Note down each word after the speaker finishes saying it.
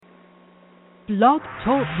Blog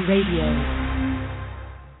Talk Radio.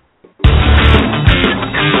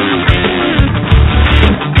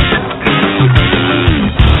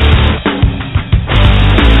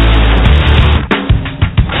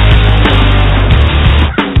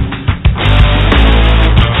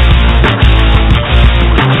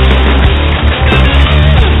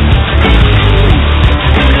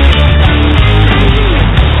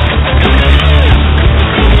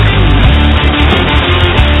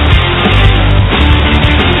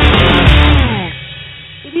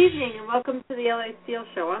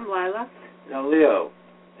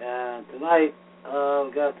 Tonight,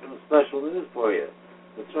 we've got some special news for you.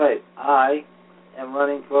 That's right, I am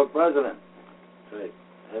running for president. That's right.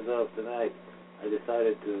 As of tonight, I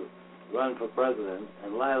decided to run for president,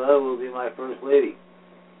 and Lila will be my first lady.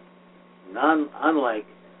 Unlike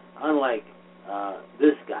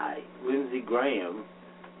this guy, Lindsey Graham,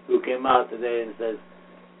 who came out today and says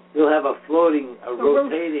he'll have a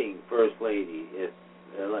rotating first lady if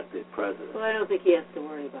elected president. Well, I don't think he has to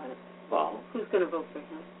worry about it. Well, who's going to vote for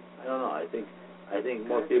him? I don't know. I think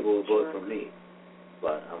more people will vote for me,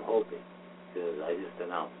 but I'm hoping, because I just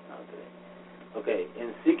announced now today. Okay,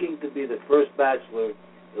 in seeking to be the first bachelor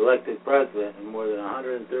elected president in more than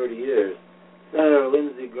 130 years, Senator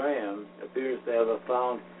Lindsey Graham appears to have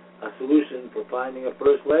found a solution for finding a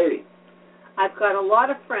first lady. I've got a lot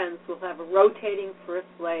of friends who have a rotating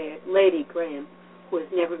first lady, Graham, who has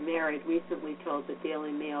never married, recently told the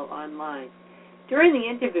Daily Mail online. During the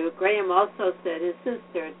interview, Graham also said his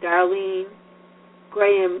sister, Darlene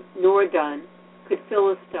Graham Nordun, could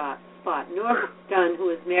fill a spot. Nordun, who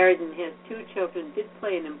is married and has 2 children, did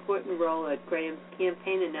play an important role at Graham's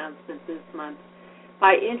campaign announcement this month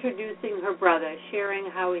by introducing her brother, sharing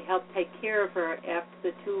how he helped take care of her after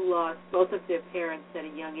the 2 lost both of their parents at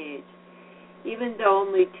a young age. Even though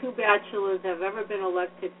only 2 bachelors have ever been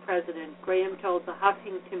elected president, Graham told the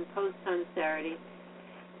Huffington Post on Saturday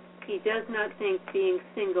he does not think being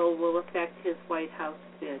single will affect his White House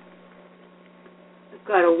bid. I've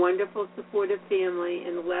got a wonderful, supportive family,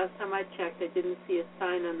 and the last time I checked, I didn't see a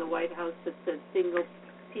sign on the White House that said single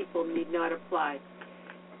people need not apply.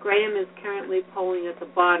 Graham is currently polling at the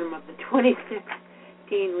bottom of the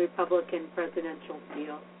 2016 Republican presidential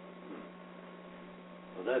field.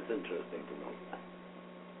 Well, that's interesting to know.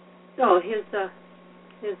 So here's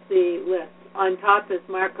the list. On top is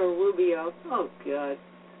Marco Rubio. Oh, God.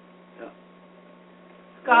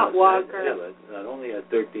 Scott Walker. Yeah, but only at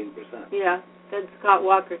 13%. Yeah. Then Scott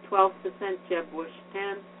Walker, 12%. Jeb Bush,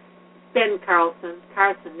 10%. Ben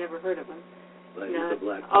Carson, never heard of him. But he's a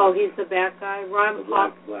black doctor. Oh, he's the black guy. Ron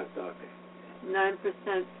Paul, black doctor.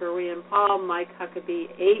 9% for Rand Paul. Mike Huckabee,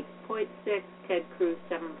 8.6%. Ted Cruz,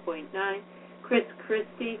 7.9%. Chris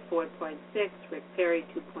Christie, 4.6%. Rick Perry,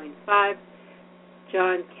 2.5%.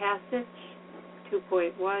 John Kasich,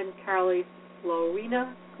 2.1%. Carly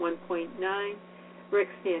Fiorina, 1.9%. Rick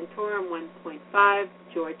Santorum, 1.5%,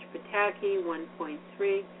 George Pataki,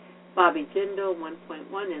 1.3%, Bobby Jindal,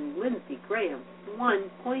 1.1%, and Lindsey Graham,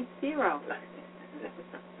 1.0%.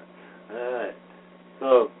 All right.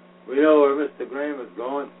 So we know where Mr. Graham is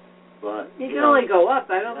going, but he can only go up.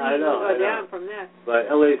 I don't think he can go down from there. But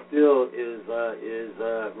L.A. Steel is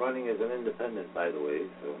running as an independent, by the way.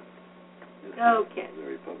 So okay. The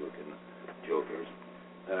Republican jokers.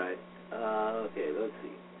 All right. Okay. Let's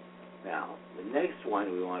see. Now, the next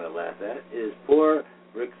one we want to laugh at is poor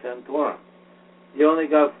Rick Santorum. He only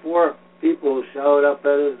got 4 people who showed up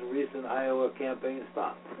at his recent Iowa campaign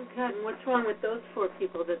stop. Oh, God, and what's wrong with those 4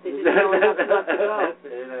 people that they didn't know enough to go?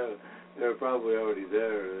 They're probably already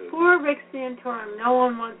there. Poor Rick Santorum. No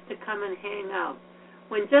one wants to come and hang out.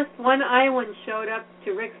 When just one Iowan showed up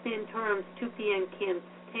to Rick Santorum's 2 p.m.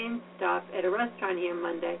 campaign stop at a restaurant here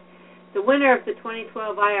Monday, the winner of the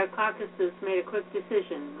 2012 Iowa caucuses made a quick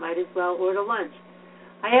decision. Might as well order lunch.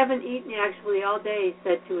 I haven't eaten actually all day, he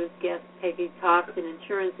said to his guest, Peggy Toft, an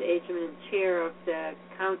insurance agent and chair of the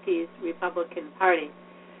county's Republican Party.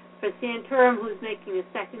 For Santorum, who's making a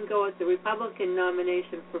second go at the Republican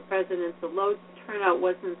nomination for president, the low turnout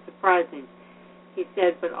wasn't surprising. He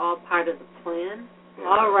said, but all part of the plan?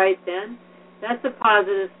 Yeah. All right, then. That's a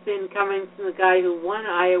positive spin coming from the guy who won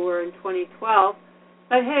Iowa in 2012.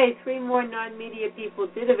 But hey, 3 more non-media people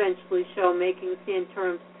did eventually show, making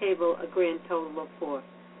Santorum's table a grand total of 4.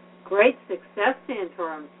 Great success,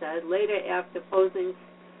 Santorum said. Later, after posing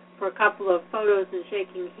for a couple of photos and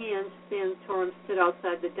shaking hands, Santorum stood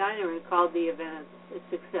outside the diner and called the event a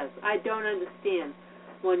success. I don't understand,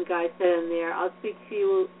 one guy said in there. I'll speak to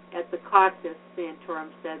you at the caucus,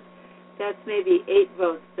 Santorum said. That's maybe 8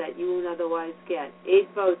 votes that you won't otherwise get. 8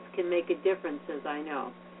 votes can make a difference, as I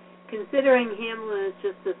know. Considering Hamlin is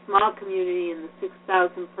just a small community in the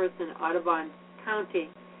 6,000-person Audubon County,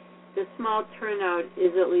 the small turnout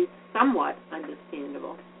is at least somewhat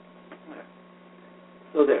understandable.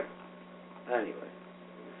 So there. Anyway.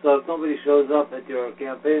 So if somebody shows up at your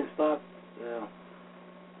campaign stop,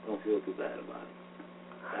 don't feel too bad about it.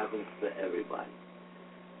 It happens to everybody.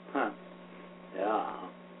 Huh. Yeah.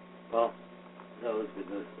 Well, that was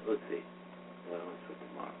good. Let's see. What's for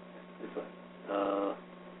tomorrow? This one.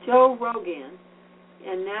 Joe Rogan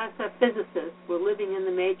and NASA physicists were living in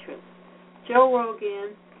the Matrix. Joe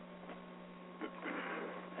Rogan.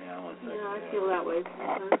 Hang on one second. Yeah, I feel that way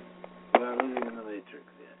sometimes. We're living in the Matrix,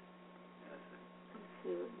 yeah. Let's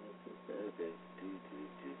see what this says. Okay.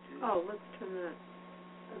 Oh, let's turn that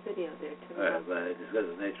video there. All right, but it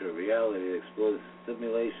discusses the nature of reality. It explores the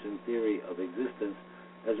simulation theory of existence,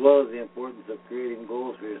 as well as the importance of creating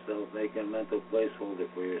goals for yourself, making a mental placeholder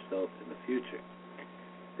for yourself in the future.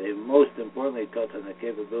 They most importantly touch on the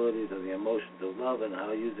capabilities of the emotions of love and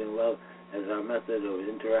how using love as our method of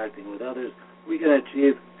interacting with others, we can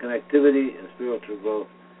achieve connectivity and spiritual growth.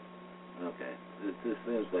 Okay, this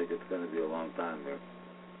seems like it's going to be a long time here.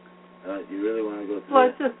 You really want to go through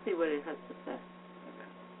Let's just see what it has to say. Okay.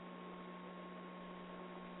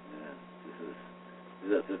 Yeah, this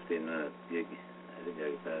is a 15-minute gig. I think I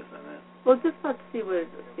can pass on that. Well, just let's see what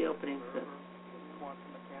the opening says. Quantum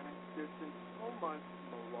mechanics. There's been so much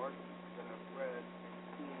malarkey that I've read and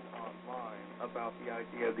seen online about the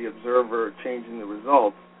idea of the observer changing the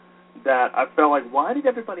results that I felt like, why did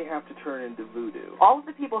everybody have to turn into voodoo? All of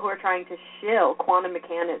the people who are trying to shill quantum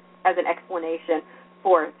mechanics as an explanation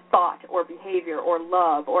for thought or behavior or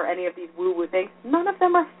love or any of these woo-woo things, none of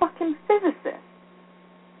them are fucking physicists.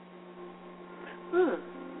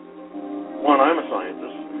 One, I'm a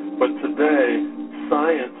scientist, but today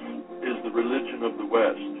science is the religion of the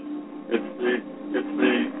West. It's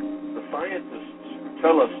the scientists who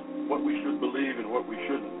tell us what we should believe and what we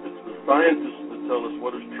shouldn't. It's the scientists that tell us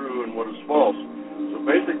what is true and what is false. So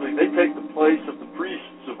basically, they take the place of the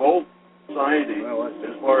priests of old society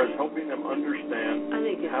as far as helping them understand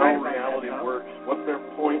how reality works, what their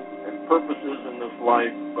point and purpose is in this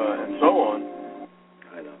life, and so on.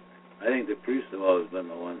 I think the priests have always been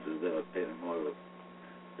the ones who've paid more of a...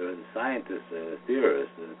 They're the scientists,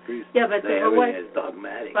 theorists, and the priests say everything is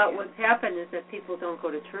dogmatic. But what's happened is that people don't go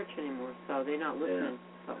to church anymore, so they're not listening.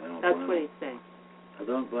 So that's what he's saying. I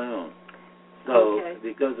don't blame them. So,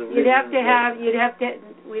 because of you'd have to,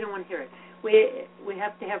 we don't want to hear it. We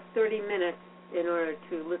have to have 30 minutes in order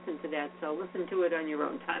to listen to that, so listen to it on your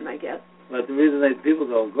own time, I guess. But the reason that people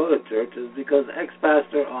don't go to church is because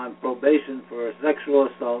ex-pastor on probation for a sexual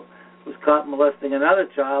assault was caught molesting another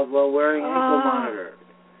child while wearing ankle monitor.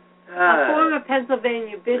 A former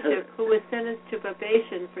Pennsylvania bishop who was sentenced to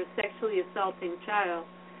probation for sexually assaulting child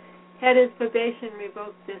had his probation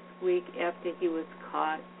revoked this week after he was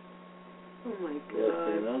caught. Oh, my God.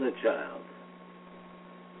 Molesting another child.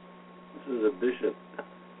 This is a bishop.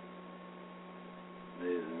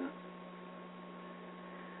 Amazing, huh?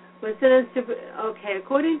 Was sentenced to,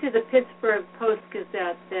 according to the Pittsburgh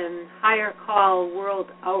Post-Gazette, then Higher Call World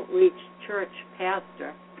Outreach Church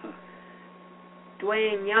pastor,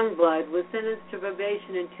 Dwayne Youngblood was sentenced to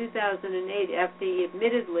probation in 2008 after he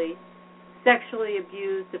admittedly sexually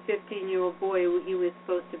abused a 15-year-old boy who he was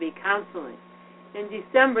supposed to be counseling. In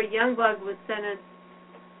December, Youngblood was sentenced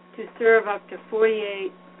to serve up to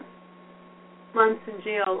 48 months in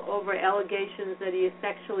jail over allegations that he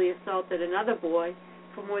sexually assaulted another boy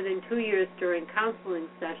for more than 2 years during counseling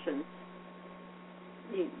sessions.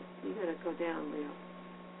 You got to go down, Leo.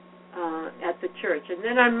 At the church. And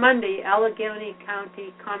then on Monday, Allegheny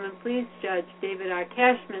County Common Pleas Judge David R.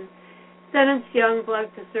 Cashman sentenced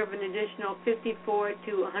Youngblood to serve an additional 54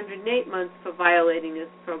 to 108 months for violating his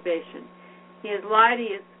probation. He has lied,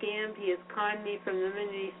 he has scammed, he has conned me from the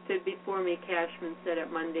minute he stood before me, Cashman said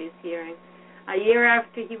at Monday's hearing. A year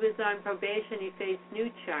after he was on probation, he faced new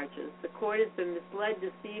charges. The court has been misled,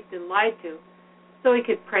 deceived, and lied to so he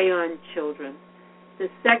could prey on children. The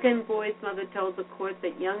second boy's mother told the court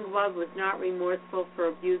that Youngblood was not remorseful for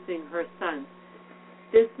abusing her son.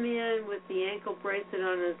 This man with the ankle bracelet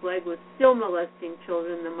on his leg was still molesting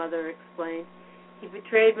children, the mother explained. He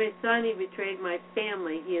betrayed my son, he betrayed my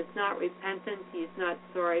family. He is not repentant, he is not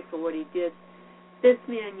sorry for what he did. This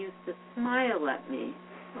man used to smile at me.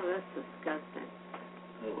 Oh, that's disgusting.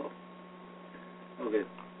 Oh, well. Okay.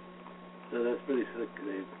 So that's pretty sick,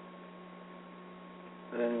 Dave.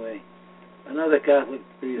 But anyway, another Catholic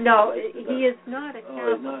priest... No, he is not a Catholic.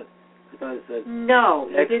 Oh, he's not? I thought it said... No.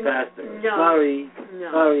 Ex-pastor. No. Sorry.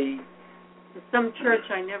 No. Sorry. Some church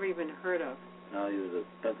I never even heard of. No, he was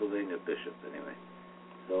a Pennsylvania bishop, anyway.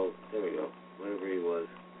 So there we go. Whatever he was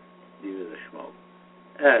a schmoke.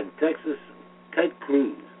 And Texas, Ted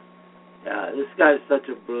Cruz. Yeah, this guy's such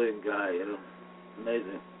a brilliant guy.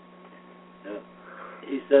 Amazing. Yeah.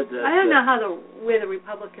 He said that. I don't know where the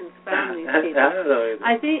Republicans found these people. I don't know either.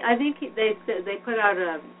 I think they put out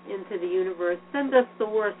into the universe, send us the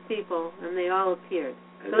worst people, and they all appeared.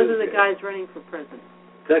 Those are the guys running for president.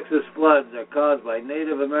 Texas floods are caused by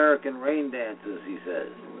Native American rain dances, he says.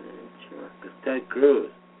 Sure. It's Ted Cruz.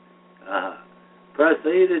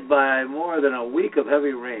 Preceded by more than a week of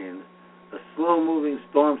heavy rain, a slow-moving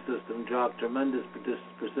storm system dropped tremendous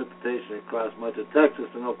precipitation across much of Texas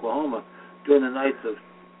and Oklahoma during the nights of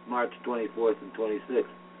March 24th and 26th,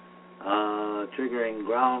 triggering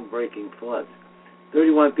groundbreaking floods.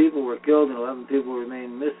 31 people were killed and 11 people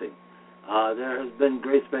remain missing. There has been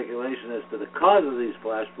great speculation as to the cause of these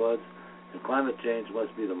flash floods, and climate change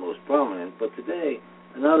must be the most prominent. But today,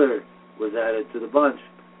 another was added to the bunch,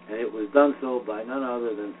 and it was done so by none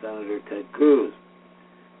other than Senator Ted Cruz.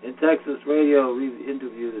 In Texas radio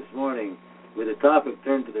interview this morning, with the topic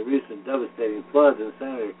turned to the recent devastating floods, and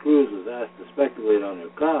Senator Cruz was asked to speculate on their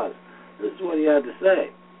cause, this is what he had to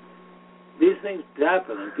say. These things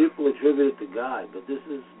happen, and people attribute it to God, but this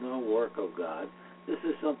is no work of God. This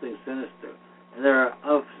is something sinister. And there are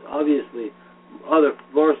obviously other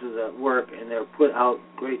forces at work, and they're put out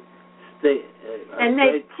great state. And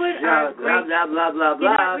they put our blah, great... blah, blah, blah, blah.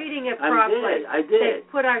 You're not reading it properly. I did.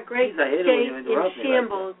 They put our great state in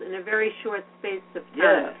shambles in a very short space of time.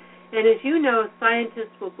 Yeah. And as you know,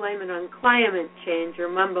 scientists will blame it on climate change or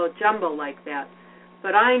mumbo-jumbo like that.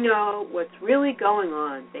 But I know what's really going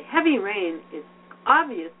on. The heavy rain is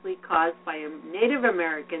obviously caused by Native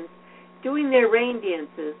Americans doing their rain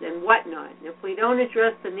dances and whatnot. And if we don't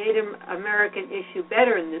address the Native American issue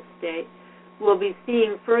better in this state, we'll be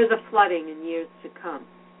seeing further flooding in years to come.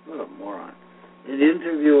 What a moron. The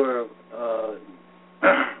interviewer,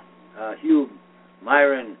 Hugh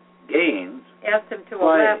Myron Gaines, asked him to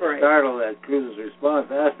elaborate. Startled at Cruz's response,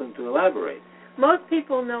 asked him to elaborate. Most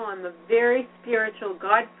people know I'm a very spiritual,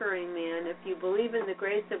 God-fearing man. If you believe in the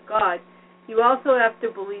grace of God, you also have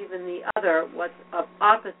to believe in the other, what's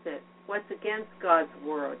opposite, what's against God's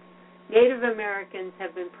word. Native Americans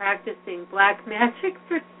have been practicing black magic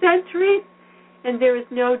for centuries, and there is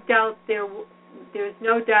no doubt their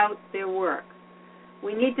work.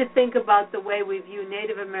 We need to think about the way we view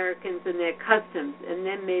Native Americans and their customs, and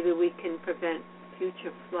then maybe we can prevent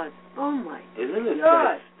future floods. Oh my God! Isn't this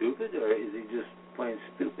guy stupid, or is he just plain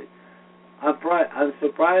stupid?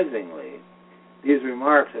 Unsurprisingly, these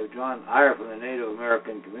remarks have drawn ire from the Native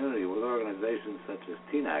American community, with organizations such as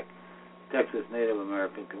TNAC, Texas Native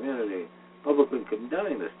American Community, publicly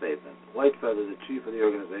condemning the statement. Whitefeather, the chief of the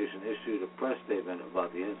organization, issued a press statement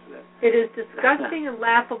about the incident. It is disgusting and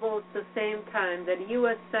laughable at the same time that a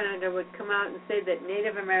U.S. Senator would come out and say that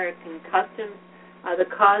Native American customs are the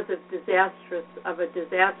cause of a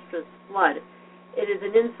disastrous flood. It is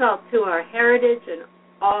an insult to our heritage and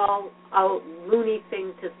all-out loony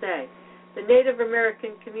thing to say. The Native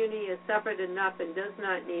American community has suffered enough and does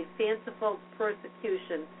not need fanciful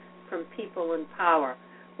persecution from people in power.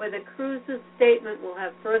 Whether Cruz's statement will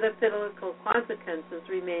have further political consequences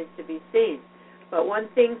remains to be seen. But one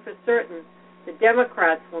thing for certain, the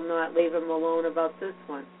Democrats will not leave him alone about this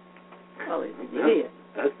one. Well, he's an idiot.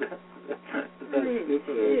 That's stupid,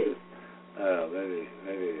 or just,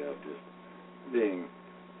 maybe just being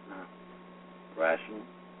rational.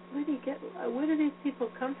 Where do these people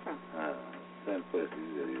come from? Same place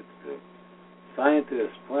these idiots do.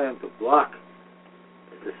 Scientists plan to block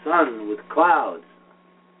the sun with clouds.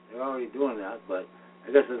 They're already doing that, but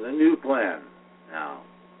I guess there's a new plan now.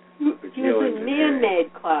 Using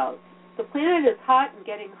man-made clouds. The planet is hot and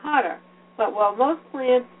getting hotter, but while most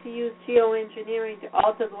plans to use geoengineering to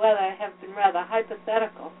alter the weather have been rather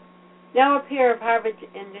hypothetical, now a pair of Harvard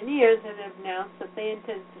engineers have announced that they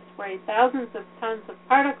intend to spray thousands of tons of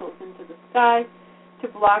particles into the sky to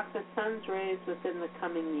block the sun's rays within the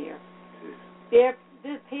coming year.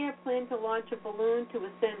 The pair plan to launch a balloon to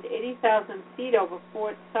ascend 80,000 feet over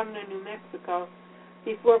Fort Sumner, New Mexico,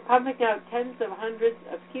 before pumping out tens of hundreds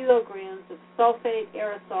of kilograms of sulfate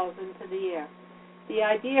aerosols into the air. The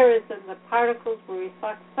idea is that the particles will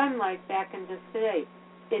reflect sunlight back into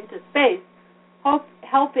space,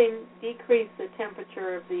 helping decrease the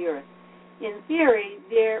temperature of the Earth. In theory,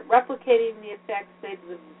 they're replicating the effects they've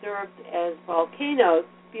observed as volcanoes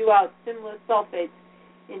spew out similar sulfates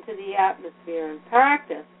into the atmosphere. In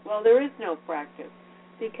practice, well, there is no practice,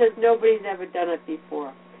 because nobody's ever done it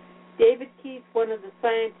before. David Keith, one of the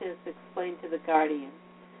scientists, explained to The Guardian,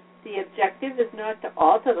 the objective is not to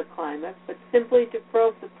alter the climate, but simply to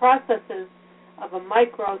probe the processes of a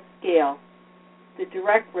micro scale. The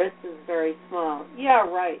direct risk is very small. Yeah,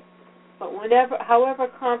 right. But however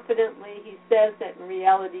confidently he says that in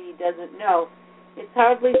reality he doesn't know, it's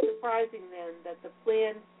hardly surprising then that the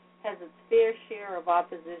plan has its fair share of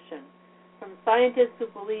opposition from scientists who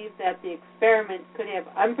believe that the experiment could have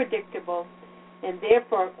unpredictable and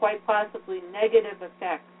therefore quite possibly negative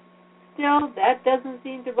effects. Still, that doesn't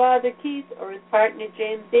seem to bother Keith or his partner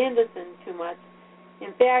James Anderson too much.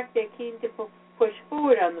 In fact, they're keen to push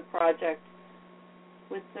forward on the project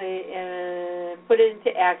and put it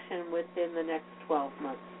into action within the next 12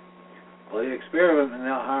 months. Well, the experiment will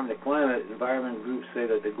not harm the climate. Environment groups say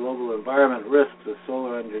that the global environment risks of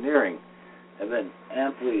solar engineering have been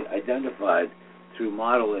amply identified through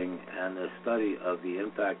modeling and the study of the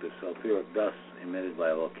impact of sulfuric dust emitted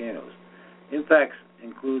by volcanoes. Impacts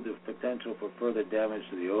include the potential for further damage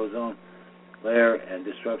to the ozone layer and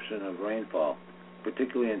disruption of rainfall,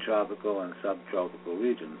 particularly in tropical and subtropical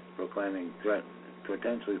regions,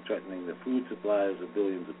 potentially threatening the food supplies of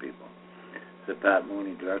billions of people, said Pat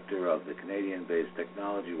Mooney, director of the Canadian-based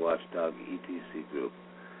technology watchdog ETC Group.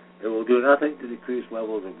 It will do nothing to decrease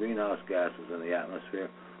levels of greenhouse gases in the atmosphere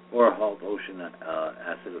or halt ocean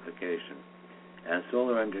acidification. And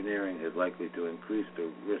solar engineering is likely to increase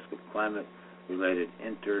the risk of climate-related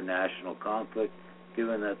international conflict,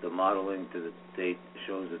 given that the modeling to the date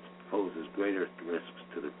shows it poses greater risks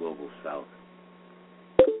to the global south.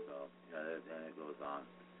 And it goes on.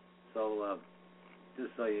 So,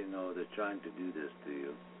 just so you know, they're trying to do this to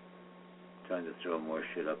you, trying to throw more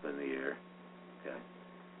shit up in the air. Okay?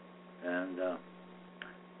 And,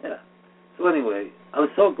 yeah. So anyway, I'm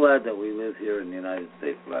so glad that we live here in the United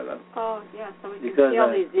States, Rhonda. Oh, yeah, so we can see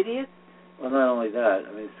all these idiots? Well, not only that,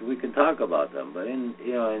 I mean, so we can talk about them, but in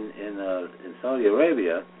Saudi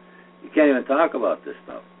Arabia, you can't even talk about this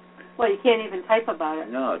stuff. Well, you can't even type about it.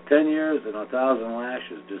 No, 10 years and 1,000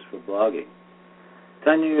 lashes just for blogging.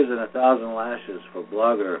 10 years and 1,000 lashes for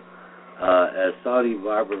blogger as Saudi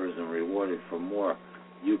barbarism rewarded for more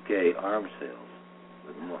UK arms sales.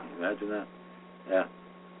 Imagine that? Yeah.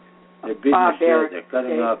 They're beating the shit. They're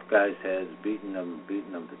cutting off guys' heads, beating them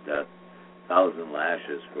to death. 1,000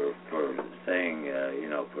 lashes for saying,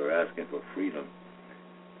 for asking for freedom.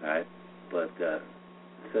 All right? But it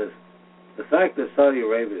says, the fact that Saudi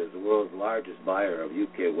Arabia is the world's largest buyer of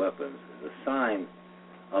UK weapons is a sign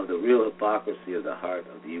of the real hypocrisy of the heart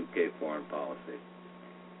of the UK foreign policy.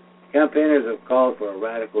 Campaigners have called for a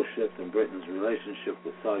radical shift in Britain's relationship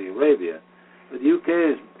with Saudi Arabia, but the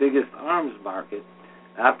UK's biggest arms market,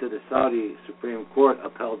 after the Saudi Supreme Court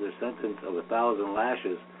upheld their sentence of 1,000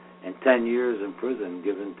 lashes and 10 years in prison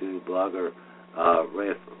given to blogger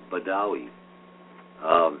Raif Badawi.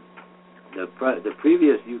 The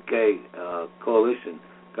previous UK coalition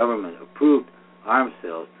government approved arms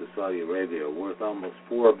sales to Saudi Arabia worth almost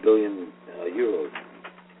 4 billion euros,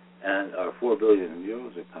 and 4 billion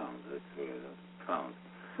euros or pounds? Pounds.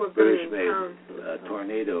 4 billion British-made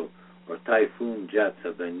Tornado or Typhoon jets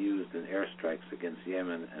have been used in airstrikes against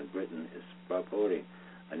Yemen, and Britain is supporting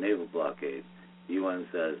a naval blockade the UN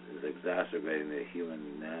says is exacerbating the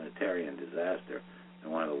humanitarian disaster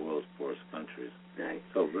in one of the world's poorest countries. Nice.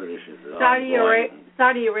 So British is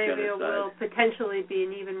Saudi Arabia will potentially be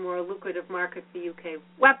an even more lucrative market for UK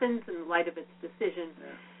weapons in light of its decision,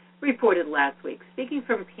 reported last week. Speaking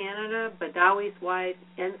from Canada, Badawi's wife,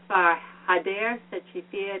 Ensar Hader, said she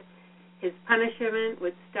feared his punishment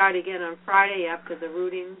would start again on Friday after the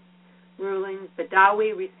ruling.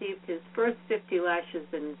 Badawi received his first 50 lashes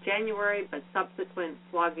in January, but subsequent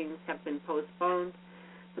floggings have been postponed.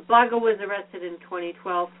 The blogger was arrested in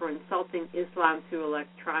 2012 for insulting Islam through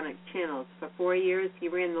electronic channels. For 4 years, he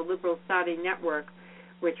ran the liberal Saudi network,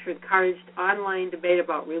 which encouraged online debate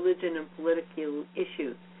about religion and political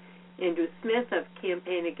issues. Andrew Smith of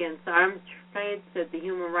Campaign Against Arms Trade said the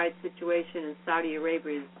human rights situation in Saudi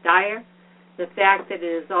Arabia is dire. The fact that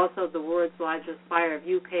it is also the world's largest buyer of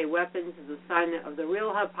UK weapons is a sign of the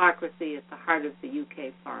real hypocrisy at the heart of the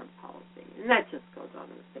UK foreign policy. And that just goes on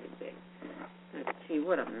in the same thing. Gee,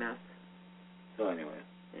 what a mess. So anyway,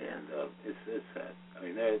 and it's sad. I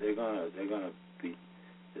mean, they're gonna beat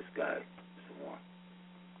this guy some more.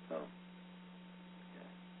 So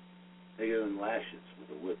they give him lashes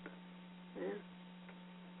with a whip. Yeah.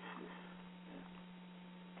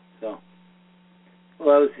 So,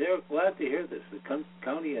 well, I was glad to hear this. The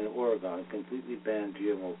county in Oregon completely banned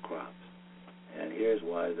GMO crops, and here's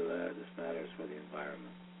why this matters for the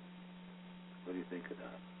environment. What do you think of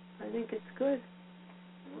that? I think it's good.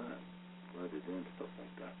 Well, glad they're doing stuff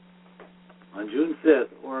like that. On June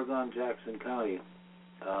 5th, Oregon-Jackson County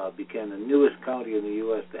became the newest county in the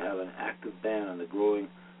U.S. to have an active ban on the growing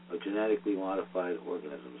of genetically modified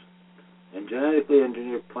organisms. And genetically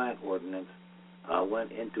engineered plant ordinance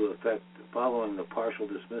went into effect following the partial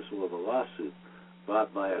dismissal of a lawsuit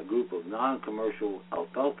brought by a group of non-commercial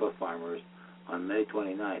alfalfa farmers on May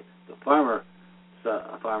 29th. The farmers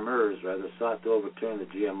sought to overturn the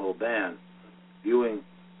GMO ban, viewing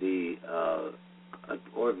the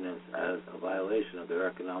ordinance as a violation of their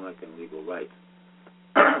economic and legal rights.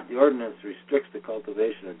 The ordinance restricts the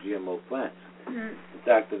cultivation of GMO plants. Its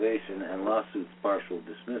activation and lawsuit's partial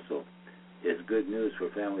dismissal is good news for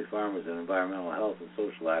family farmers and environmental health and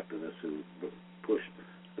social activists who pushed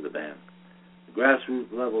for the ban. The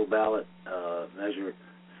grassroots level ballot measure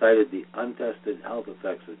cited the untested health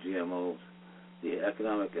effects of GMOs, the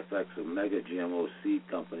economic effects of mega GMO seed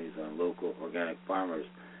companies on local organic farmers,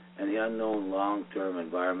 and the unknown long-term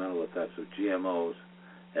environmental effects of GMOs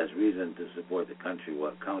as reason to support the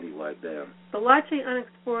county-wide ban. The largely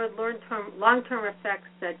unexplored long-term effects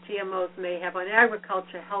that GMOs may have on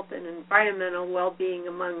agriculture, health, and environmental well-being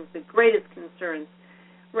among the greatest concerns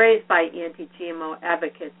raised by anti-GMO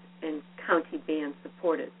advocates and county ban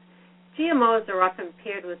supporters. GMOs are often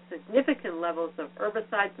paired with significant levels of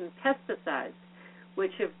herbicides and pesticides,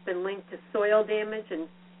 which have been linked to soil damage and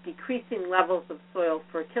decreasing levels of soil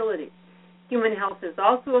fertility. Human health is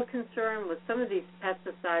also a concern with some of these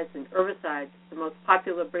pesticides and herbicides. The most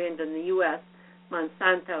popular brand in the U.S.,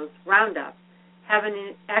 Monsanto's Roundup, have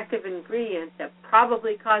an active ingredient that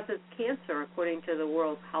probably causes cancer, according to the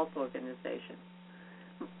World Health Organization.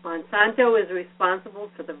 Monsanto is responsible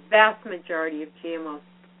for the vast majority of GMO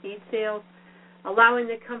seed sales, allowing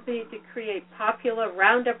the company to create popular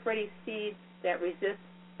Roundup-ready seeds that resist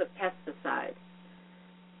the pesticide.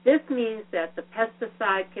 This means that the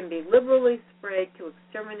pesticide can be liberally sprayed to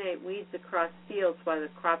exterminate weeds across fields while the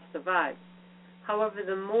crop survives. However,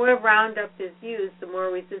 the more Roundup is used, the more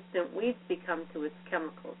resistant weeds become to its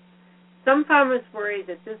chemicals. Some farmers worry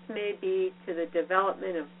that this may be to the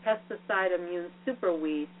development of pesticide-immune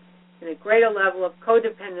superweeds and a greater level of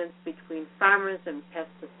codependence between farmers and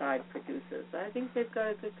pesticide producers. I think they've got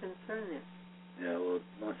a good concern there. Yeah, well,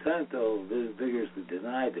 Monsanto vigorously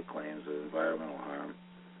denied the claims of environmental harm,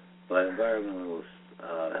 but environmental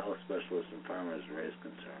health specialists and farmers remain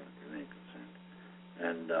concerned.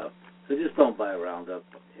 And so just don't buy Roundup,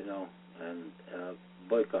 and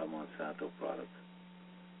boycott Monsanto products.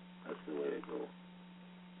 That's the way to go.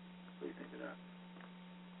 What do you think of that?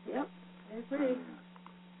 Yep, I agree.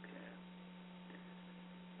 Okay.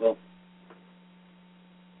 Well,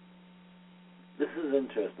 this is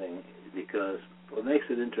interesting because what makes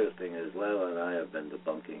it interesting is Lila and I have been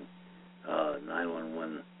debunking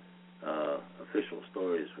 911 official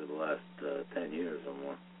stories for the last 10 years or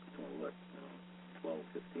more. 12,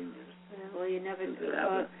 15 years. Yeah, well, you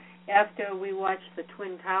never after we watched the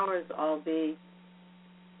Twin Towers all be,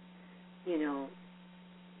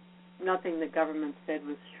 nothing the government said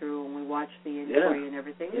was true, and we watched the inquiry and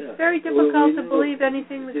everything. It's very difficult to believe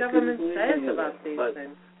anything the government says about these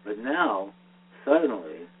things. But now,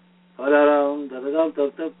 suddenly,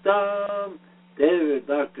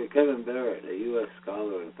 Dr. Kevin Barrett, a U.S.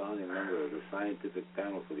 scholar and founding member of the Scientific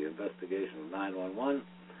Panel for the Investigation of 911,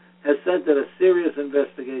 has said that a serious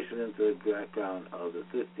investigation into the background of the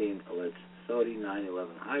 15 alleged Saudi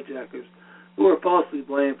 9/11 hijackers who were falsely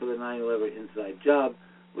blamed for the 9/11 inside job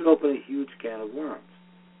would open a huge can of worms.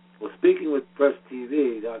 Well, speaking with Press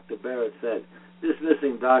TV, Dr. Barrett said, this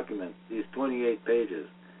missing document, these 28 pages,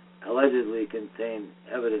 allegedly contain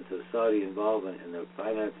evidence of Saudi involvement in the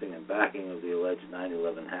financing and backing of the alleged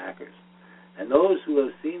 9/11 hackers. And those who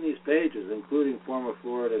have seen these pages, including former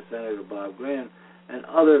Florida Senator Bob Graham and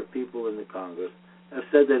other people in the Congress, have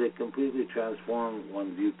said that it completely transformed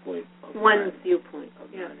one's viewpoint of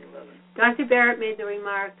 9/11. Dr. Barrett made the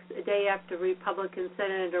remarks a day after Republican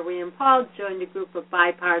Senator Rand Paul joined a group of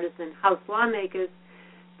bipartisan House lawmakers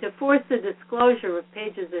to force the disclosure of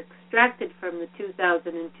pages extracted from the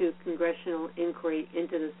 2002 congressional inquiry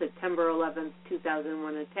into the September 11,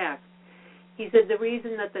 2001 attacks. He said the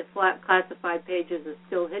reason that the classified pages are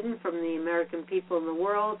still hidden from the American people in the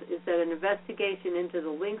world is that an investigation into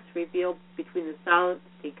the links revealed between the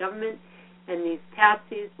Saudi government and these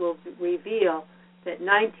Tapsies will reveal that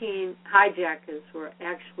 19 hijackers were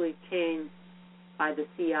actually chained by the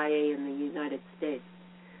CIA in the United States.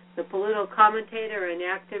 The political commentator and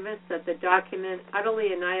activist said the document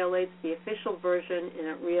utterly annihilates the official version, and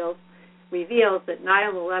it reveals that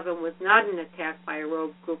 9/11 was not an attack by a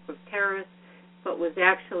rogue group of terrorists, but was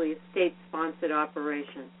actually a state-sponsored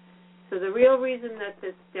operation. So the real reason that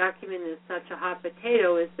this document is such a hot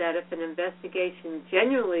potato is that if an investigation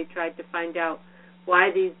genuinely tried to find out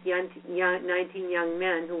why these 19 young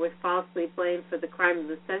men who were falsely blamed for the crime of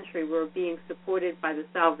the century were being supported by the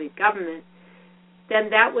Saudi government, then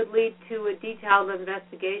that would lead to a detailed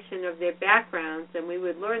investigation of their backgrounds, and we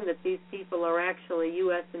would learn that these people are actually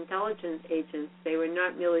U.S. intelligence agents. They were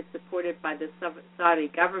not merely supported by the Saudi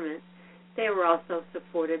government. They were also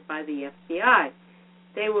supported by the FBI.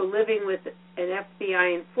 They were living with an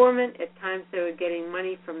FBI informant. At times they were getting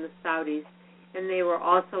money from the Saudis, and they were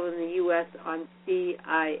also in the U.S. on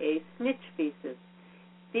CIA snitch visas.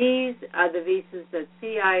 These are the visas that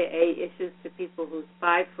CIA issues to people who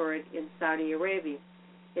spy for it in Saudi Arabia.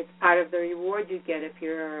 It's part of the reward you get if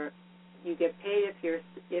you get paid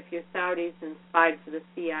if you're Saudis and spied for the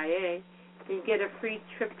CIA. You get a free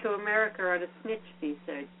trip to America on a snitch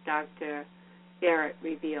visa, Dr. Barrett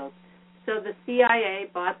revealed. So the CIA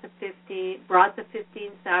brought the 15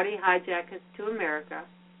 Saudi hijackers to America,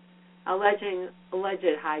 alleged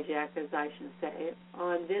hijackers, I should say,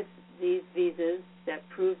 on these visas that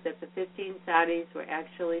proved that the 15 Saudis were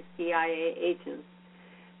actually CIA agents.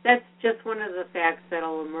 That's just one of the facts that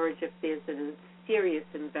will emerge if there's a serious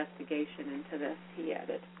investigation into this, he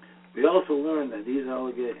added. We also learned that these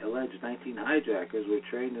alleged 19 hijackers were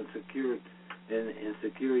trained and secured in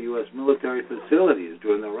secure U.S. military facilities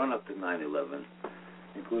during the run-up to 9/11,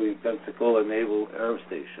 including Pensacola Naval Air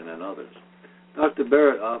Station and others. Dr.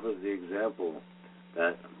 Barrett offers the example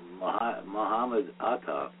that Muhammad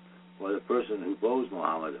Atta, or the person who posed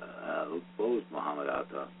Muhammad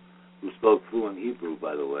Atta, who spoke fluent Hebrew,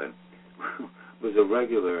 by the way, was a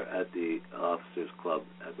regular at the officers' club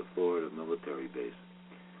at the Florida military base.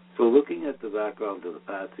 So looking at the background of the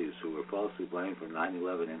patsies who were falsely blamed for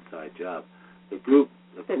 9/11 inside job, the coup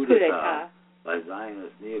d'etat by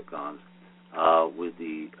Zionist neocons, with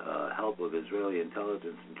the help of Israeli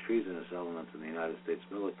intelligence and treasonous elements in the United States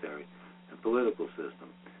military and political system,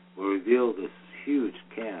 will reveal this huge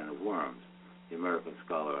can of worms, the American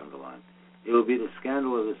scholar underlined. It will be the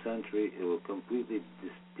scandal of the century. It will completely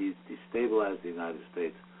destabilize the United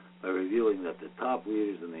States by revealing that the top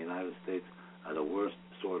leaders in the United States are the worst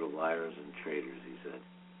sort of liars and traitors, he said.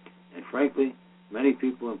 And frankly, many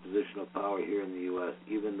people in position of power here in the U.S.,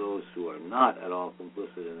 even those who are not at all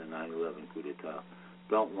complicit in the 9/11 coup d'etat,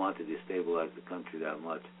 don't want to destabilize the country that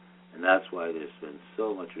much, and that's why there's been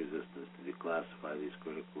so much resistance to declassify these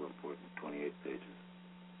critical, important 28 pages.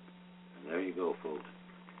 And there you go, folks.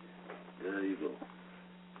 There you go.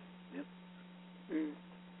 Yep.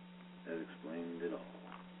 That explained it all.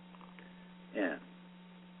 And,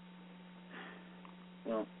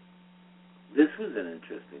 well, this was an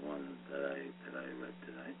interesting one that I read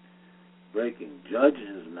tonight. Breaking: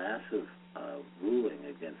 Judge's massive ruling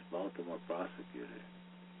against Baltimore prosecutor.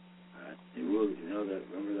 All right, he ruled. You know that?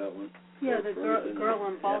 Remember that one? Yeah, the girl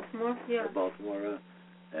in Baltimore. Yeah. Baltimore,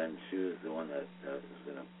 and she was the one that was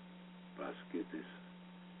going to prosecute this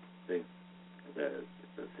thing.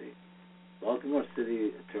 Let's see. Baltimore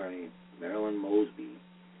City Attorney Marilyn Mosby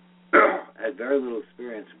had very little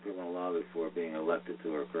experience in criminal law before being elected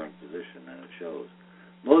to her current position, and it shows.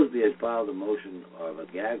 Mosby had filed a motion of a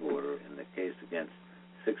gag order in the case against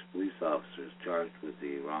 6 police officers charged with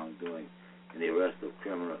the wrongdoing in the arrest of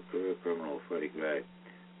career criminal Freddie Gray,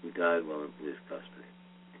 who died while in police custody.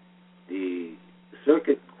 The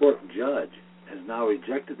circuit court judge has now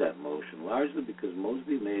rejected that motion, largely because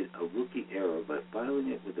Mosby made a rookie error by filing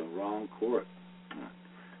it with the wrong court.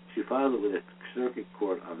 She filed it with the circuit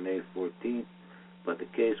court on May 14th, but the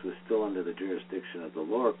case was still under the jurisdiction of the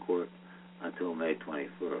lower court until May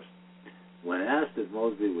 21st. When asked if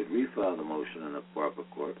Mosby would refile the motion in the proper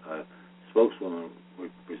court, a spokeswoman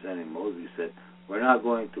representing Mosby said, "We're not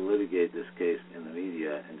going to litigate this case in the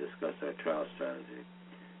media and discuss our trial strategy."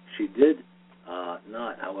 She did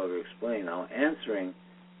not, however, explain how answering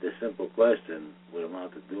the simple question would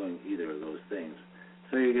amount to doing either of those things.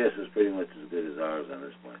 So your guess is pretty much as good as ours on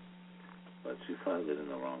this point. But she filed it in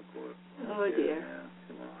the wrong court. Oh, dear. Yeah,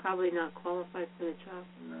 come on. Probably not qualified for the job.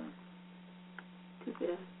 No. Too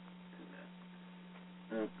bad.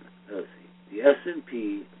 Let's see. The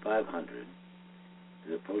S&P 500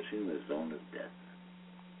 is approaching the zone of death.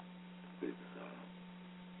 Pretty bizarre.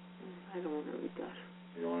 I don't want to read that.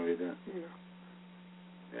 You don't want to read that? No.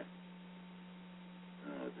 Okay. I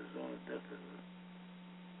don't know what the zone of death is.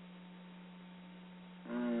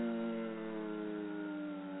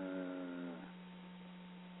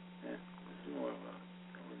 Yeah, this is more of a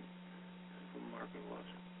market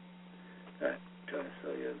watch. All right, trying to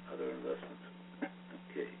sell you other investments.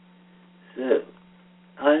 Okay, so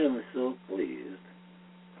I am so pleased.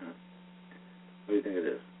 What do you think of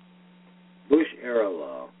this? Bush era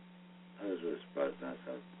law. I was really surprised.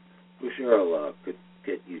 Bush era law could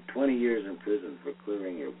get you 20 years in prison for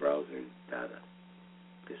clearing your browser data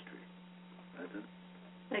history. Right then?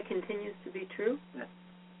 That continues to be true? Yeah.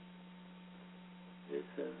 It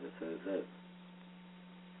says.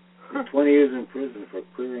 20 years in prison for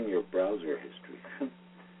clearing your browser history.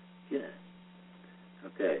 Yeah.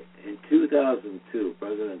 Okay. In 2002,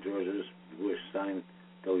 President George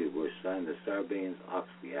W. Bush signed the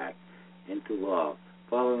Sarbanes-Oxley Act into law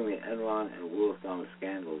following the Enron and Wolfram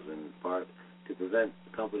scandals, in part to prevent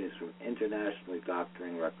companies from internationally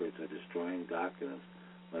doctoring records or destroying documents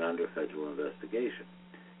when under federal investigation.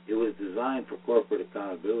 It was designed for corporate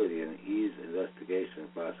accountability and ease investigation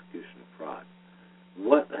and prosecution of fraud.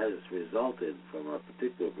 What has resulted from a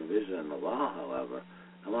particular provision in the law, however,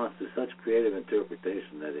 amounts to such creative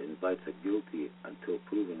interpretation that it invites a guilty until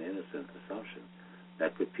proven innocent assumption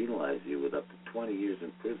that could penalize you with up to 20 years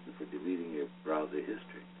in prison for deleting your browser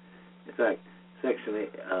history. In fact, Section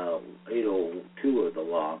 802 of the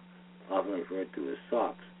law, often referred to as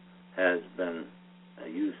SOX, has been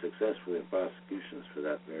used successfully in prosecutions for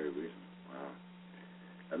that very reason. Wow.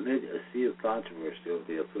 Amid a sea of controversy over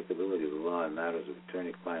the applicability of the law in matters of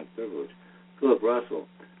attorney-client privilege, Philip Russell,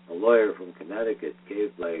 a lawyer from Connecticut,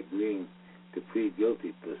 caved by agreeing to plead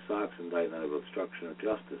guilty to the SOX indictment of obstruction of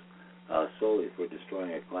justice solely for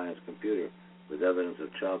destroying a client's computer with evidence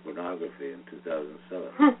of child pornography in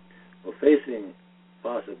 2007. While facing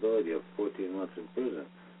possibility of 14 months in prison,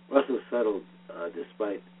 Russell settled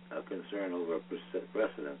despite a concern over a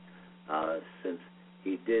precedent since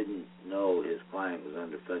he didn't know his client was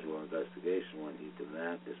under federal investigation when he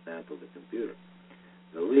dismantled the computer.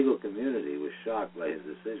 The legal community was shocked by his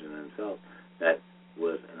decision and felt that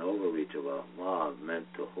was an overreach of a law meant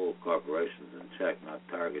to hold corporations in check, not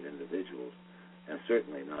target individuals, and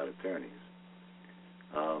certainly not attorneys.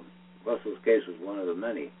 Russell's case was one of the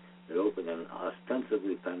many that opened an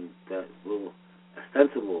ostensible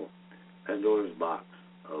Pandora's box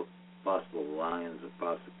of possible lines of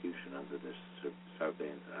prosecution under this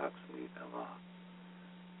Sarbanes-Oxley law.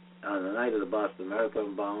 On the night of the Boston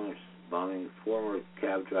Marathon bombing, former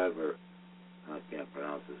cab driver, I can't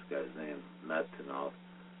pronounce this guy's name, Matt Tanoff,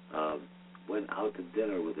 went out to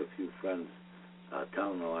dinner with a few friends,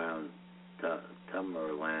 Tamerlan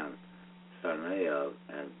Sarnayev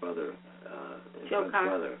and brother, Joe Carr.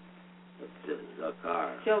 brother,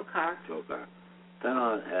 Joe Carr.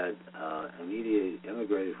 Tanoff had immediately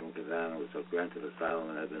immigrated from Kazan, was granted asylum,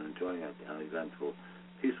 and had been enjoying an uneventful,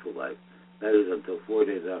 peaceful life. That is until 4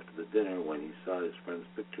 days after the dinner, when he saw his friend's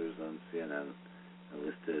pictures on CNN and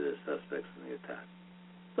listed as suspects in the attack.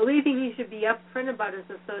 Believing he should be upfront about his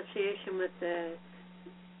association with the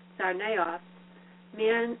Sarnayev,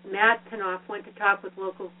 Matt Tanoff went to talk with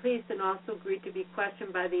local police and also agreed to be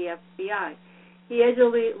questioned by the FBI. He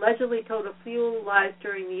allegedly told a few lies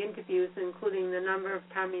during the interviews, including the number of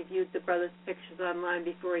times he viewed the brothers' pictures online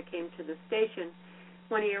before he came to the station.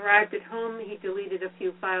 When he arrived at home, he deleted a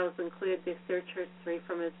few files and cleared the search history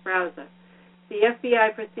from his browser. The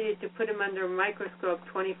FBI proceeded to put him under a microscope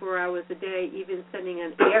 24 hours a day, even sending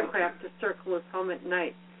an aircraft to circle his home at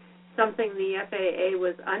night, something the FAA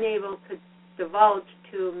was unable to divulge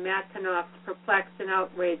to Matt Tanoff's perplexed and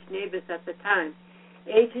outraged neighbors at the time.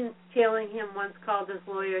 Agents tailing him once called his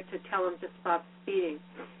lawyer to tell him to stop speeding.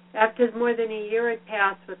 After more than a year had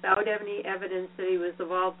passed without any evidence that he was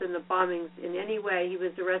involved in the bombings in any way, he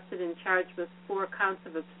was arrested and charged with 4 counts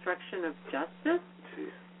of obstruction of justice.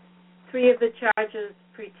 3 of the charges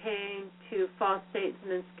pertain to false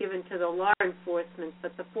statements given to the law enforcement,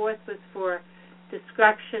 but the 4th was for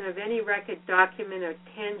destruction of any record, document, or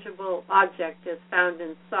tangible object as found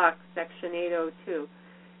in SOX, Section 802.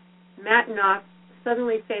 Matt Tanoff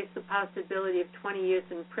suddenly faced the possibility of 20 years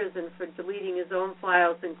in prison for deleting his own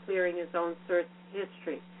files and clearing his own search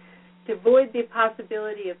history. To avoid the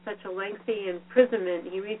possibility of such a lengthy imprisonment,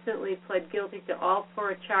 he recently pled guilty to all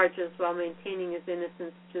 4 charges while maintaining his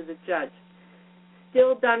innocence to the judge.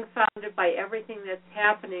 Still dumbfounded by everything that's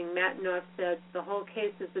happening, Matt Tanoff said, "The whole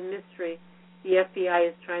case is a mystery. The FBI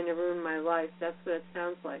is trying to ruin my life." That's what it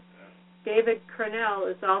sounds like. David Cornell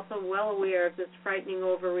is also well aware of this frightening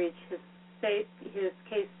overreach. His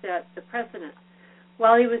case set the precedent.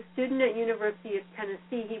 While he was a student at University of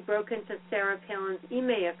Tennessee, he broke into Sarah Palin's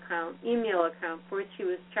email account, for which he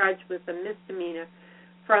was charged with a misdemeanor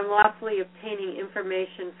for unlawfully obtaining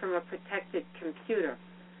information from a protected computer.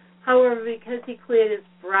 However, because he cleared his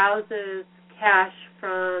browser's cache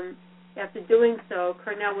after doing so,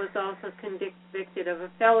 Cornell was also convicted of a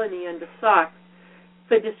felony under SOX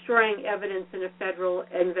for destroying evidence in a federal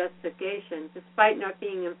investigation, despite not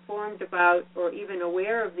being informed about or even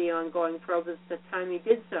aware of the ongoing probe at the time he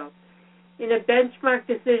did so. In a benchmark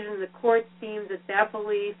decision, the court deemed that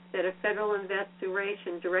belief that a federal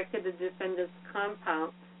investigation directed at the defendant's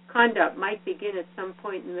conduct might begin at some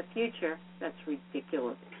point in the future, that's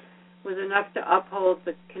ridiculous, was enough to uphold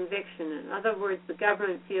the conviction. In other words, the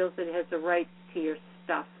government feels it has a right to your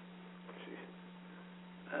stuff.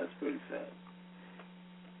 That's pretty sad.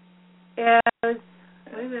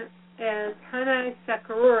 As Hannah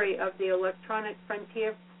Sakururi of the Electronic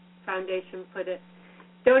Frontier Foundation put it,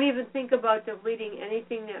 don't even think about deleting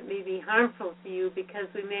anything that may be harmful to you, because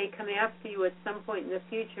we may come after you at some point in the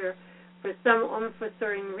future for some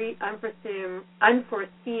unforeseen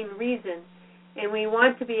reason, and we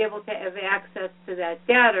want to be able to have access to that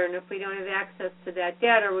data, and if we don't have access to that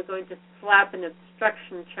data, we're going to slap an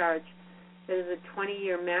obstruction charge that is a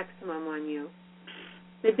 20-year maximum on you.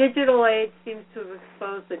 The digital age seems to have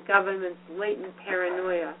exposed the government's latent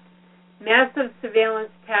paranoia. Massive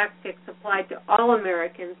surveillance tactics applied to all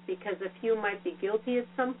Americans because a few might be guilty at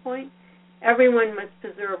some point. Everyone must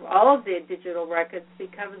preserve all of their digital records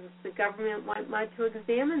because the government might want to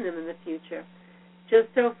examine them in the future.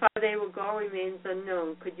 Just how far they will go remains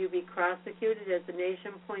unknown. Could you be prosecuted, as the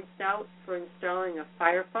nation points out, for uninstalling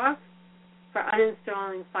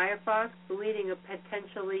Firefox, deleting a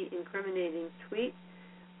potentially incriminating tweet?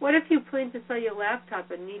 What if you plan to sell your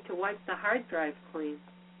laptop and need to wipe the hard drive clean?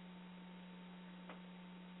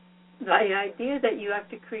 The idea that you have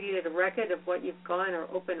to create a record of what you've gone or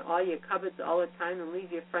open all your cupboards all the time and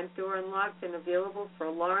leave your front door unlocked and available for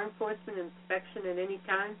law enforcement inspection at any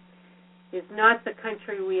time is not the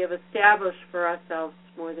country we have established for ourselves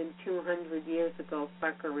more than 200 years ago,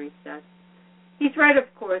 Thackeray said. He's right, of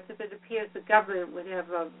course, if it appears the government would have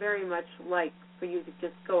very much like for you to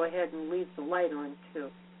just go ahead and leave the light on, too.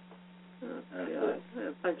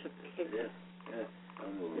 A bunch of kids. Yes.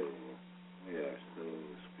 Unbelievable. We are so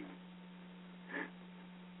screwed.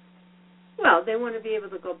 Well, they want to be able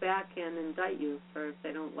to go back and indict you for if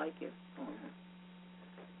they don't like you.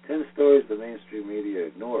 10 stories the mainstream media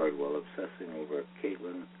ignored while obsessing over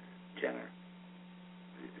Caitlyn Jenner.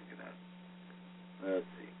 What do you think of that? Let's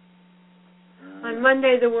see. On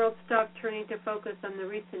Monday, the world stopped turning to focus on the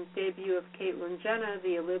recent debut of Caitlyn Jenner,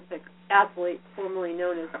 the Olympic athlete formerly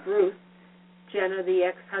known as Bruce Jenner, the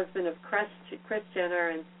ex-husband of Kris Jenner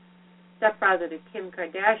and stepbrother to Kim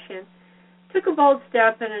Kardashian, took a bold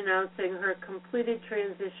step in announcing her completed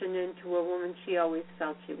transition into a woman she always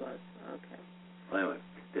felt she was. Okay. Well, anyway,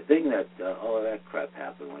 the thing that all of that crap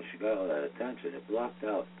happened when she got all that attention, it blocked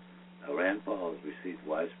out. Rand Paul has received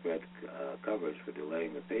widespread coverage for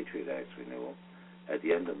delaying the Patriot Act's renewal at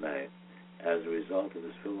the end of May. As a result of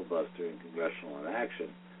this filibuster and congressional inaction,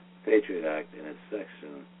 the Patriot Act in its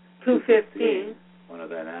section 215, one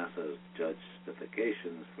of NASA's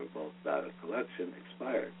justifications for bulk data collection,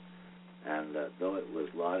 expired. And though it was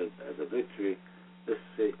lauded as a victory, this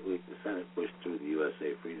week the Senate pushed through the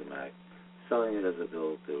USA Freedom Act, selling it as a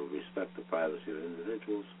bill to respect the privacy of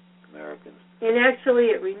individuals, Americans. And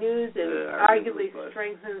actually it renews and arguably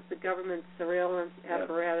strengthens the government's surveillance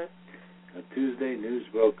apparatus. On Tuesday, news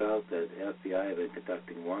broke out that the FBI had been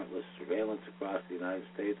conducting warrantless surveillance across the United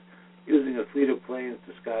States using a fleet of planes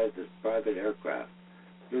disguised as private aircraft.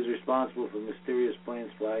 It was responsible for mysterious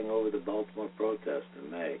planes flying over the Baltimore protest in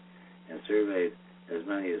May and surveyed as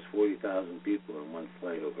many as 40,000 people in one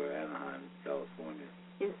flight over Anaheim, California.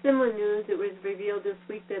 In similar news, it was revealed this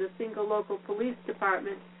week that a single local police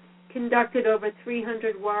department conducted over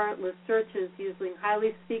 300 warrantless searches using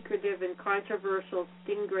highly secretive and controversial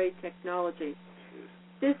Stingray technology.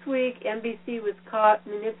 This week, NBC was caught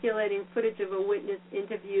manipulating footage of a witness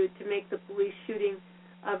interviewed to make the police shooting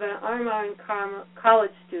of an unarmed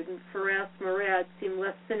college student, Faraz Murad, seem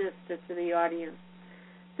less sinister to the audience.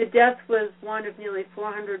 The death was one of nearly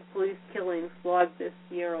 400 police killings logged this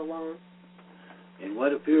year alone. In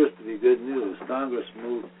what appears to be good news, Congress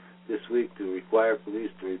moved this week to require police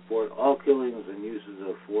to report all killings and uses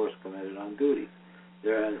of force committed on duty.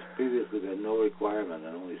 There has previously been no requirement,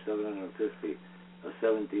 and only 750 of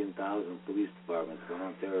 17,000 police departments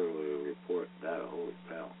voluntarily report that. Holy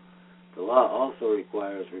cow. The law also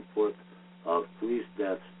requires report of police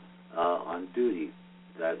deaths on duty.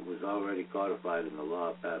 That was already codified in the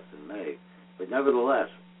law passed in May, but nevertheless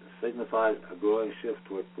signifies a growing shift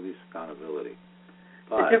toward police accountability.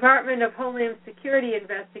 The Department of Homeland Security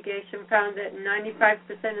investigation found that in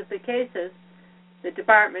 95% of the cases, the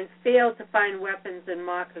department failed to find weapons and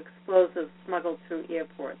mock explosives smuggled through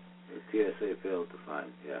airports. The TSA failed to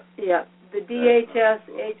find, Yeah. The DHS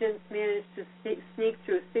agents managed to sneak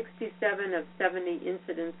through 67 of 70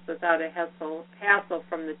 incidents without a hassle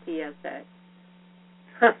from the TSA.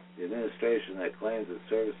 The administration that claims that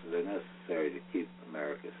services are necessary to keep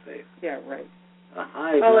America safe. Yeah, right. A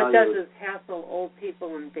high All value. it does is hassle old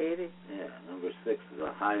people and babies. Yeah, number 6 is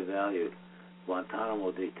a high value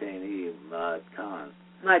Guantanamo detainee,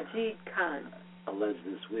 Majid Khan. alleged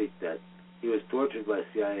this week that he was tortured by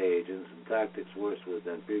CIA agents and tactics worse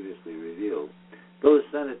than previously revealed. Though the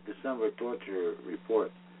Senate December torture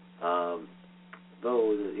report,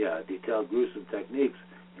 detailed gruesome techniques,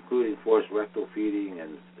 including forced rectal feeding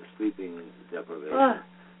and sleeping deprivation.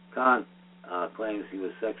 Khan claims he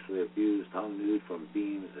was sexually abused, hung nude from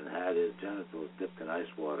beams, and had his genitals dipped in ice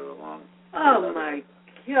water along. Oh, my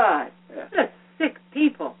God. Yeah. That's sick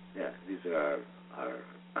people. Yeah, these are our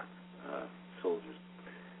soldiers.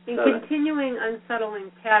 In continuing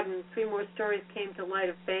unsettling patterns, 3 more stories came to light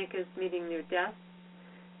of bankers meeting their deaths.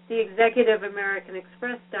 The executive American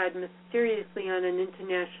Express died mysteriously on an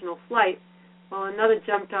international flight, while another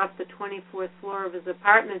jumped off the 24th floor of his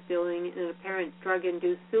apartment building in an apparent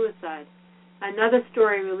drug-induced suicide. Another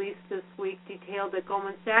story released this week detailed a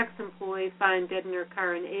Goldman Sachs employee found dead in her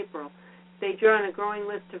car in April. They drew on a growing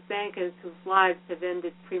list of bankers whose lives have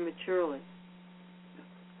ended prematurely.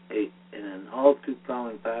 In an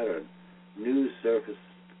all-too-common pattern, news surfaced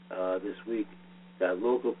this week that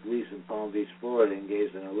local police in Palm Beach, Florida,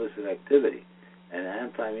 engaged in illicit activity. An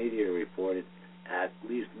anti-media reported at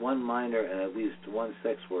least one minor and at least one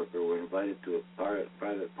sex worker were invited to a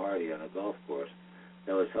private party on a golf course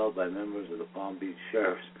that was held by members of the Palm Beach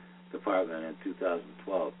Sheriff's Department in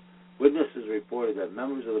 2012. Witnesses reported that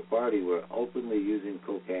members of the party were openly using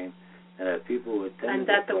cocaine and that people who attended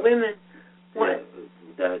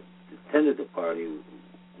that attended the party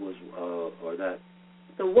was, or that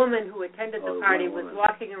the woman who attended the party was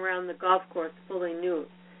walking around the golf course fully nude.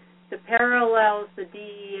 The parallels the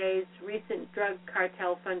DEA's recent drug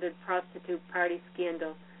cartel-funded prostitute party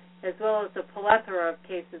scandal, as well as a plethora of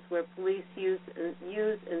cases where police use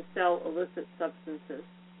and sell illicit substances.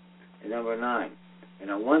 And number 9, in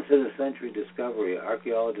a once-in-a-century discovery,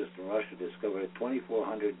 archaeologists in Russia discovered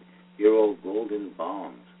 2,400-year-old golden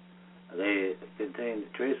bombs. They contained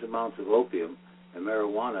trace amounts of opium and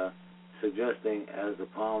marijuana, suggesting, as the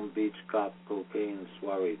Palm Beach cop cocaine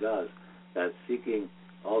soiree does, that seeking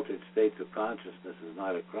altered states of consciousness is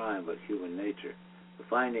not a crime but human nature. The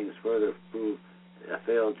findings further prove a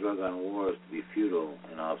failed drug on wars to be futile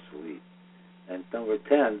and obsolete. And number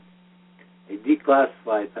 10, a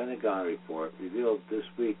declassified Pentagon report revealed this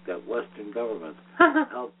week that Western governments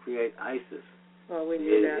helped create ISIS,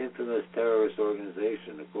 the infamous terrorist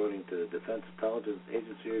organization, according to the Defense Intelligence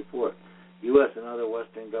Agency report. U.S. and other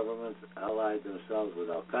Western governments allied themselves with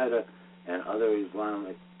Al-Qaeda and other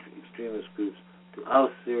Islamic extremist groups to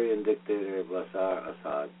oust Syrian dictator Bashar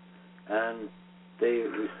al-Assad, and they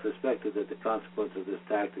suspected that the consequence of this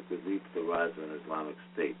tactic would lead to the rise of an Islamic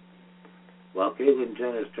State. While Caitlyn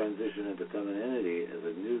Jenner's transition into femininity is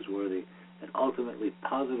a newsworthy and ultimately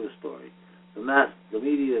positive story, the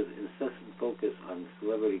media's incessant focus on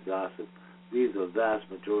celebrity gossip leaves a vast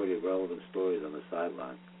majority of relevant stories on the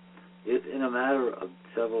sidelines. If in a matter of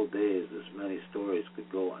several days this many stories could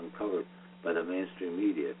go uncovered by the mainstream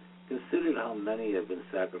media, consider how many have been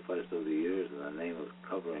sacrificed over the years in the name of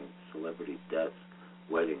covering celebrity deaths,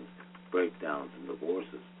 weddings, breakdowns, and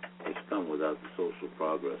divorces, which come without the social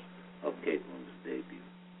progress of Caitlyn's debut.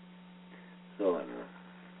 So anyway,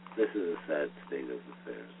 this is a sad state of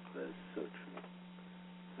affairs. That is so true.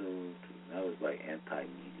 So true. That was by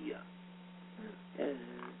Anti-Media. Yeah.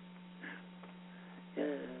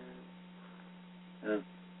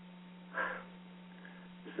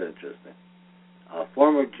 This is interesting. A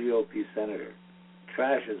former GOP senator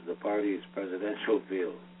trashes the party's presidential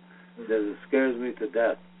field. Says it scares me to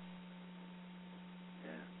death.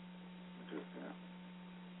 Yeah. Interesting.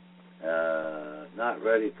 Not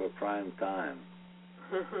ready for prime time.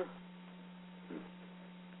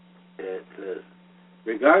 It says,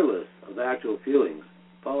 regardless of actual feelings,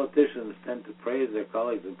 politicians tend to praise their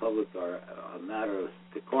colleagues in public are a matter of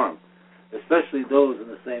decorum, especially those in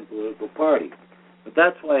the same political party. But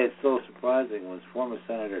that's why it's so surprising when former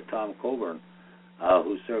Senator Tom Coburn,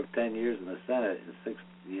 who served 10 years in the Senate and 6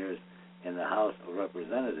 years in the House of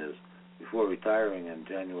Representatives before retiring on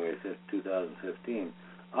January 5, 2015,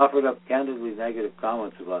 offered up candidly negative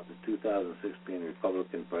comments about the 2016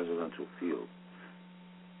 Republican presidential field.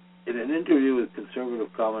 In an interview with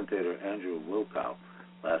conservative commentator Andrew Wilkow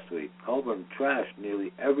last week, Coburn trashed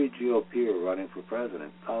nearly every GOPer running for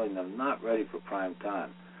president, calling them not ready for prime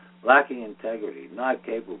time, lacking integrity, not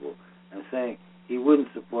capable, and saying he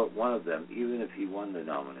wouldn't support one of them even if he won the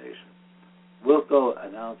nomination. Wilkow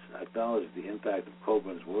acknowledged the impact of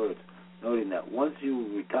Coburn's words, noting that once you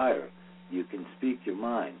retire, you can speak your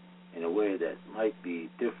mind in a way that might be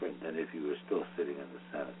different than if you were still sitting in the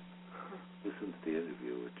Senate. Listen to the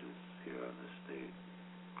interview, which is here on this stage.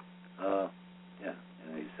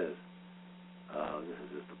 And he says, this is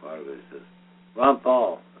just a part of it. He says, Ron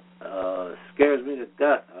Paul scares me to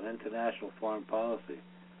death on international foreign policy.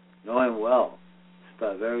 Know him well.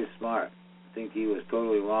 Very smart. I think he was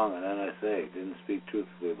totally wrong on NSA. Didn't speak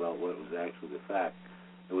truthfully about what was actually the fact.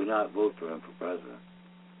 I would not vote for him for president.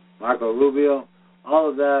 Marco Rubio, all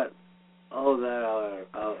of that are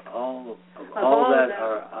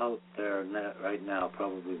out there right now.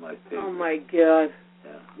 Probably my favorite. Oh my God.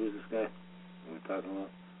 Yeah. Who's this guy we're talking about?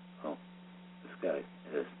 Oh, this guy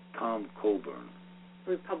is Tom Coburn,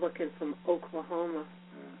 Republican from Oklahoma.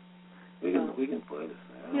 Yeah. We can play this.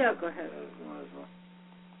 Yeah, go ahead. Might as well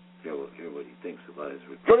hear what he thinks about his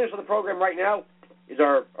report. Joining us on the program right now is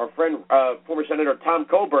our friend, former Senator Tom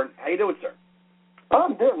Coburn. How you doing, sir?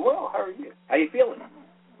 I'm doing well. How are you? How you feeling?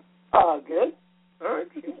 Good. All right,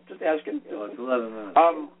 just asking. So it's 11 minutes.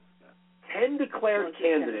 10 declared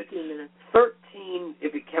candidates, 13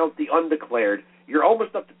 if you count the undeclared. You're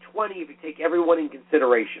almost up to 20 if you take everyone in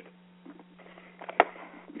consideration.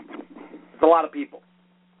 It's a lot of people.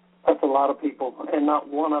 That's a lot of people, and not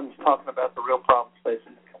one of them's talking about the real problems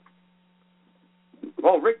facing the country.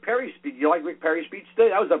 Well, Rick Perry's speech. You like Rick Perry's speech today?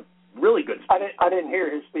 That was a really good speech. I didn't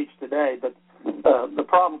hear his speech today, but the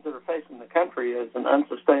problems that are facing the country is an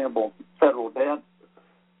unsustainable federal debt,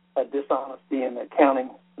 a dishonesty in the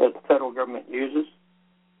accounting that the federal government uses,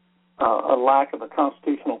 a lack of a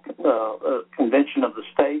constitutional convention of the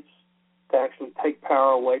states to actually take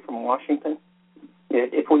power away from Washington.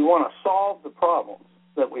 If we want to solve the problems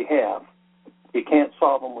that we have, you can't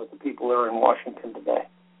solve them with the people that are in Washington today.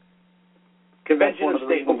 Convention of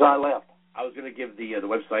States. I left. I was going to give the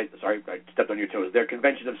website. Sorry, I stepped on your toes there.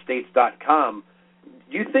 conventionofstates.com.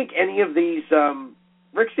 Do you think any of these?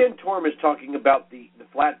 Rick Santorum is talking about the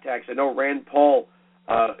flat tax. I know Rand Paul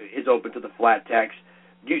is open to the flat tax.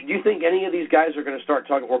 Do you think any of these guys are going to start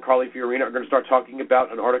talking, or Carly Fiorina are going to start talking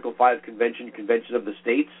about an Article 5 convention of the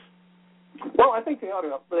states? Well, I think they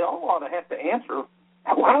all ought to have to answer.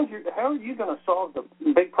 How are you going to solve the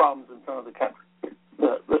big problems in front of the country?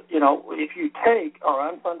 If you take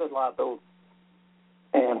our unfunded liability,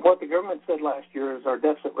 and what the government said last year is our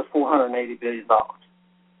deficit was $480 billion,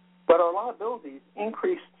 but our liabilities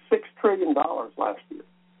increased $6 trillion last year.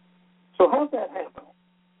 So how did that happen?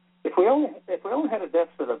 If we only had a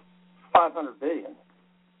deficit of $500 billion,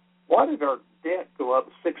 why did our debt go up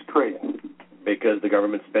 $6 trillion? Because the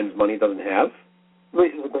government spends money it doesn't have?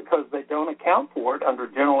 Because they don't account for it under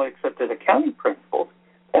generally accepted accounting principles,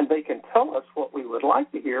 and they can tell us what we would like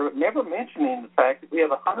to hear, never mentioning the fact that we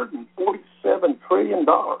have $147 trillion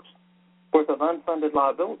worth of unfunded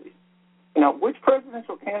liabilities. Now, which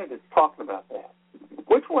presidential candidate's talking about that?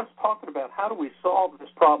 Which one's talking about how do we solve this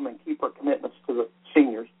problem and keep our commitments to the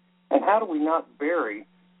seniors, and how do we not bury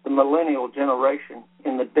the millennial generation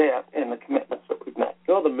in the debt and the commitments that we've made?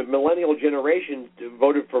 No, the millennial generation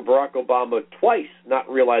voted for Barack Obama twice, not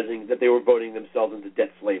realizing that they were voting themselves into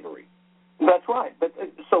debt slavery. That's right. But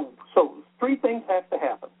so three things have to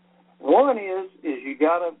happen. One is you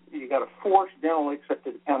got to force generally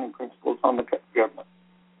accepted accounting principles on the government.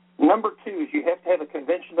 Number two is you have to have a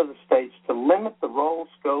convention of the states to limit the role,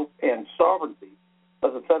 scope, and sovereignty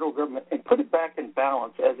of the federal government and put it back in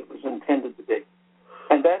balance as it was intended to be.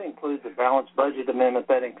 And that includes a balanced budget amendment.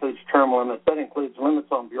 That includes term limits. That includes limits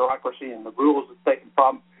on bureaucracy and the rules that they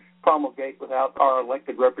can promulgate without our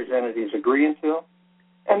elected representatives agreeing to them.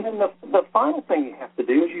 And then the final thing you have to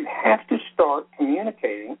do is you have to start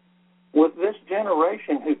communicating with this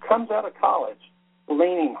generation who comes out of college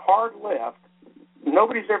leaning hard left.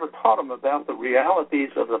 Nobody's ever taught them about the realities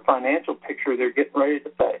of the financial picture they're getting ready to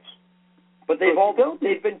face. But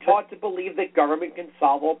they've been taught to believe that government can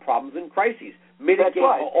solve all problems and crises, mitigate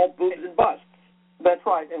all boobs and busts. That's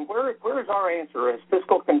right. And where is our answer as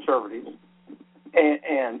fiscal conservatives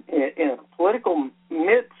and in a political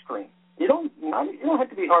midstream? You don't have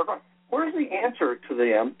to be hard. Where's the answer to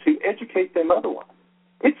them to educate them otherwise?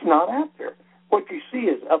 It's not out there. What you see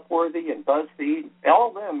is Upworthy and BuzzFeed. All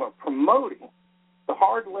of them are promoting the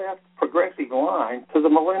hard left progressive line to the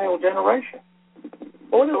millennial generation.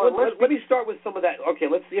 Well, let me start with some of that. Okay,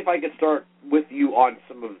 let's see if I can start with you on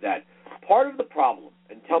some of that. Part of the problem,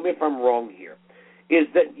 and tell me if I'm wrong here, is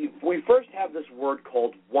that we first have this word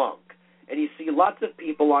called wonk, and you see lots of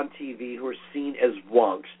people on TV who are seen as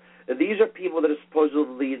wonks. And these are people that are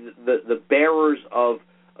supposedly the bearers of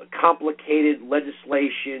complicated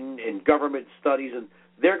legislation and government studies, and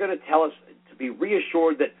they're going to tell us to be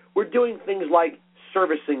reassured that we're doing things like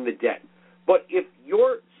servicing the debt. But if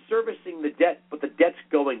you're servicing the debt, but the debt's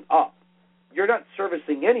going up, you're not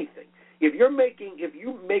servicing anything. if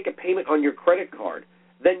you make a payment on your credit card,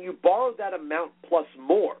 then you borrow that amount plus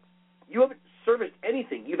more. You haven't serviced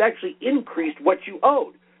anything. You've actually increased what you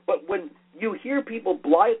owed. But when you hear people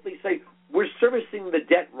blithely say, we're servicing the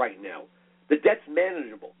debt right now, the debt's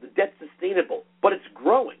manageable, the debt's sustainable, but it's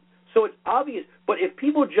growing. So it's obvious. But if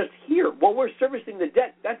people just hear, well, we're servicing the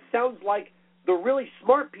debt, that sounds like the really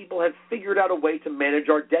smart people have figured out a way to manage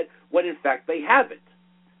our debt when, in fact, they haven't.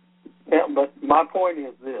 Yeah, but my point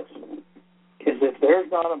is this, is if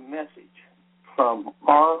there's not a message from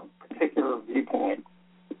our particular viewpoint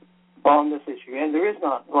on this issue, and there is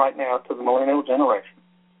not right now to the millennial generation,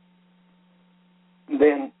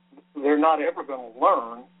 then they're not ever going to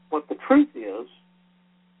learn what the truth is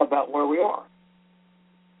about where we are.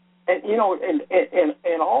 And, you know,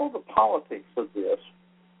 and all the politics of this,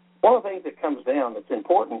 one of the things that comes down that's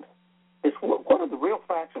important is what are the real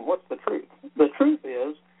facts and what's the truth? The truth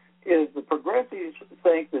is the progressives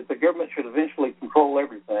think that the government should eventually control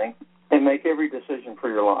everything and make every decision for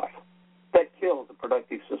your life. That kills a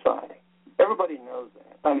productive society. Everybody knows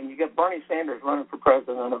that. I mean, you got Bernie Sanders running for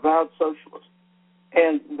president, an avowed socialist.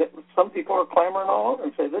 And some people are clamoring all over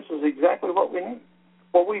and say this is exactly what we need.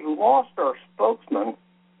 Well, we've lost our spokesman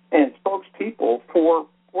and spokespeople for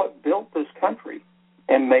what built this country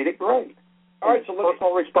and made it great. All right, so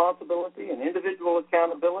personal responsibility and individual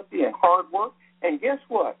accountability and hard work. And guess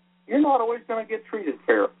what? You're not always going to get treated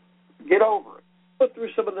fair. Get over it. Go through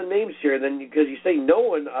some of the names here, then, because you say no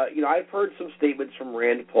one. I've heard some statements from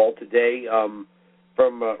Rand Paul today,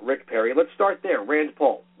 from Rick Perry. Let's start there. Rand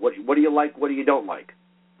Paul. What do you like? What do you don't like?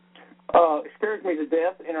 It scares me to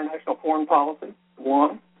death. International foreign policy.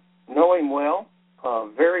 One, know him well.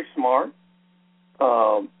 Very smart.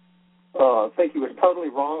 Think he was totally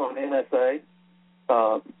wrong on NSA.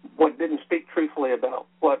 What didn't speak truthfully about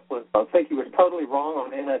what was. Think he was totally wrong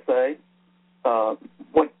on NSA.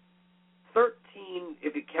 What 13,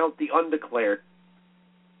 if you count the undeclared.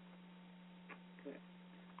 Okay.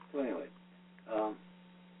 So anyway,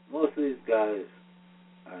 most of these guys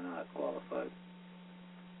are not qualified,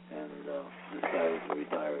 and this guy is a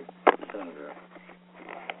retired senator,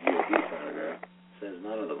 GOP senator, says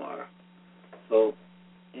none of them are. So,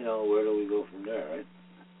 you know, where do we go from there, right?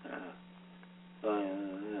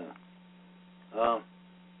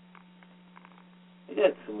 I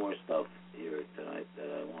got some more stuff here tonight that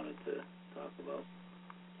I wanted to talk about,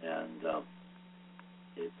 and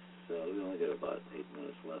we only got about 8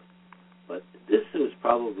 minutes left. But this is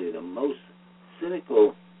probably the most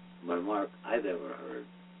cynical remark I've ever heard,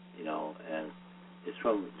 you know, and it's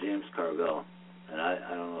from James Carville, and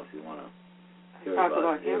I don't know if you want to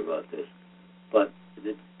hear about this, but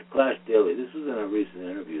the Clash Daily. This was in a recent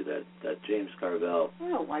interview that James Carville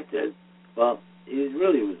did. Well, he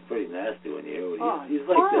really was pretty nasty when you hear what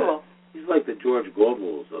he's like the George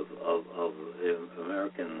Goebbels of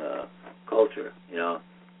American culture, you know.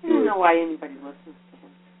 I don't know why anybody listens to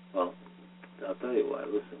him. Well, I'll tell you why.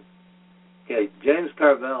 Listen. Okay, James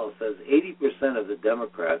Carville says 80% of the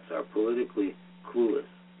Democrats are politically clueless.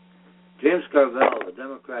 James Carville, a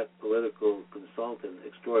Democrat political consultant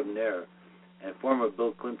extraordinaire and former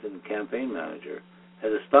Bill Clinton campaign manager,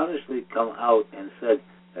 has astonishingly come out and said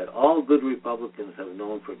that all good Republicans have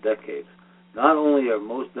known for decades. Not only are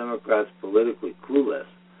most Democrats politically clueless,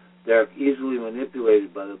 they are easily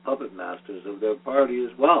manipulated by the puppet masters of their party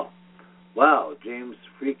as well. Wow, James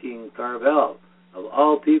freaking Carville, of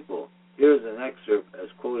all people. Here's an excerpt as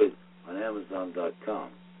quoted on Amazon.com.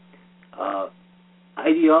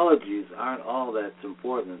 Ideologies aren't all that's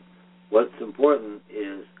important. What's important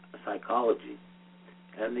is psychology.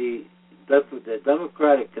 And the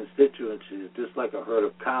Democratic constituency is just like a herd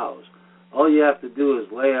of cows. All you have to do is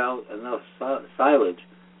lay out enough silage,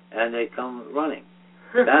 and they come running.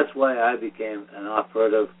 That's why I became an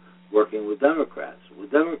operative working with Democrats.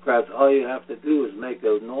 With Democrats, all you have to do is make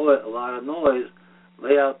a lot of noise,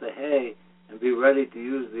 lay out the hay, and be ready to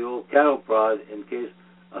use the old cattle prod in case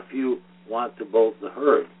a few want to bolt the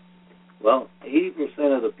herd. Well,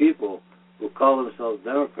 80% of the people who call themselves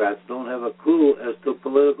Democrats don't have a clue as to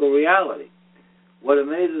political reality. What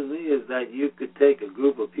amazes me is that you could take a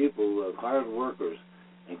group of people who are hard workers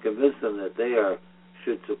and convince them that they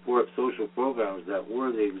should support social programs that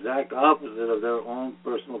were the exact opposite of their own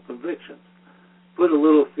personal convictions. Put a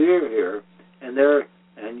little fear here and there,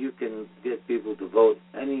 and you can get people to vote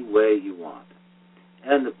any way you want.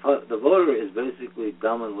 And the voter is basically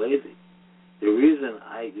dumb and lazy. The reason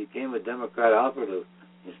I became a Democrat operative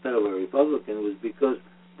instead of a Republican was because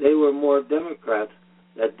they were more Democrats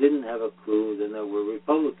that didn't have a clue than there were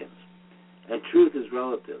Republicans. And truth is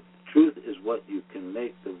relative. Truth is what you can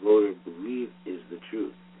make the voter believe is the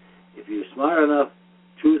truth. If you're smart enough,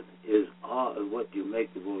 truth is all what you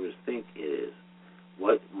make the voters think it is.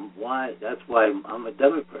 Why? That's why I'm a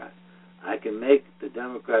Democrat. I can make the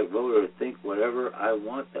Democrat voter think whatever I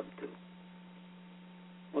want them to.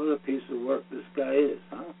 What a piece of work this guy is,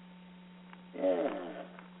 huh? Yeah.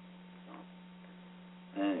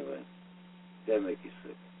 Anyway, that makes you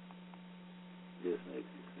sick. This makes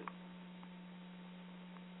you sick.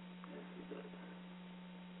 Yes, it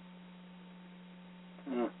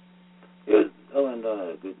does. I'll end on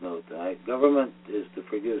a good note tonight. Government is to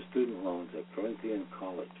forgive student loans at Corinthian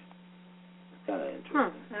College. It's kind of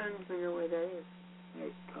interesting. I don't even know where that is.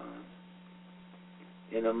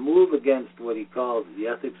 In a move against what he called the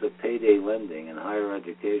ethics of payday lending in higher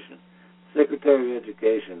education, Secretary of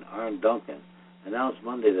Education Arne Duncan announced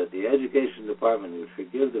Monday that the Education Department would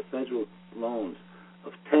forgive the federal loans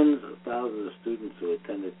of tens of thousands of students who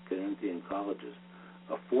attended Corinthian colleges,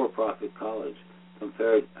 a for-profit college,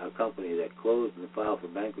 compared a company that closed and filed for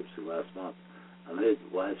bankruptcy last month amid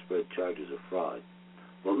widespread charges of fraud.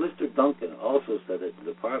 Well, Mr. Duncan also said that the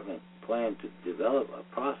department planned to develop a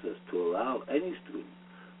process to allow any student,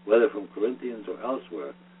 whether from Corinthians or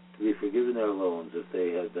elsewhere, to be forgiven their loans if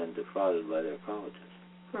they have been defrauded by their colleges.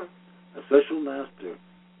 A special master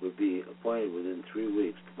would be appointed within 3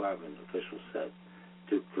 weeks, department officials said,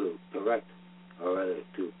 to correct, or rather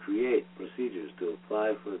to create procedures to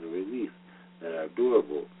apply for the relief that are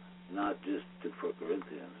durable, not just for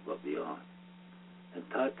Corinthians, but beyond. And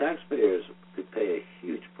taxpayers could pay a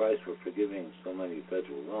huge price for forgiving so many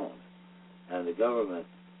federal loans, and the government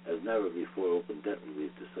has never before opened debt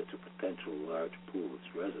relief to such a potential large pool of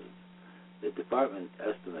its residents. The department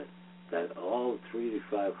estimates that all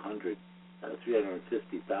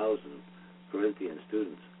 350,000 Corinthian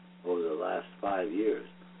students over the last 5 years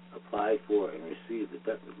applied for and received the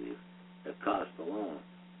debt relief that cost the loan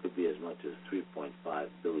could be as much as $3.5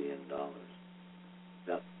 billion.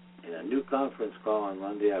 Now, in a new conference call on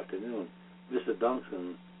Monday afternoon, Mr.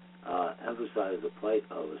 Duncan emphasized the plight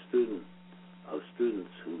of students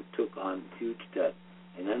who took on huge debt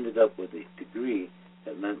and ended up with a degree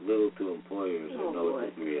that meant little to employers or no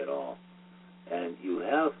degree at all. And you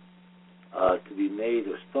have to be made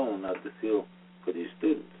of stone not to feel for these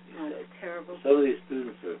students, he said. That's terrible. Some of these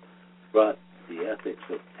students have brought the ethics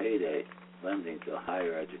of payday lending to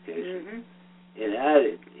higher education. He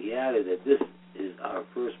added that this is our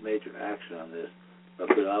first major action on this, but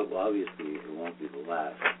obviously it won't be the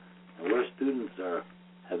last. And where students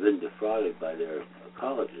have been defrauded by their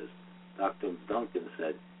colleges, Dr. Duncan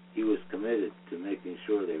said he was committed to making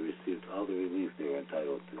sure they received all the relief they were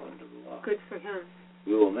entitled to under the law. Good for him.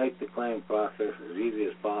 We will make the claim process as easy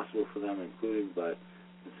as possible for them, including by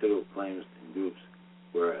considering claims in groups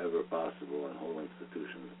wherever possible and hold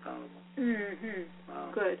institutions accountable.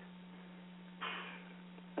 Good.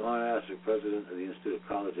 Ron Astor, president of the Institute of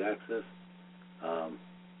College Access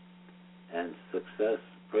and Success,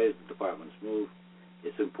 praised the department's move.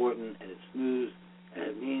 It's important and it's news, and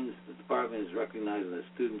it means the department is recognizing that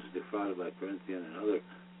students defrauded by Corinthian and other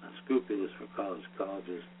unscrupulous for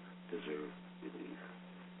colleges deserve relief.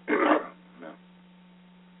 No.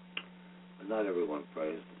 But not everyone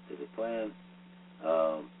praised the plan.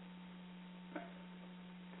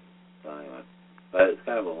 Anyway, but it's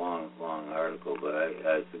kind of a long article, but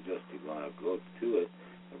I suggest you want to go to it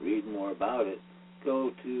and read more about it.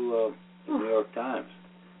 Go to the New York Times.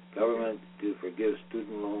 Government to forgive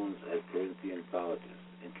student loans at Corinthian colleges.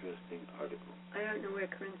 Interesting article. I don't know where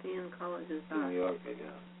Corinthian colleges are. New York, I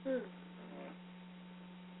guess. Yeah.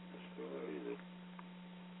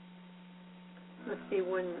 Must be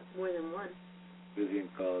more than one. Corinthian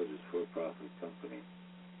College is for-profit company.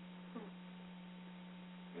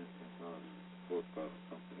 Corinthian College is for-profit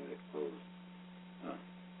company that closed.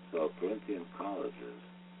 So Corinthian colleges.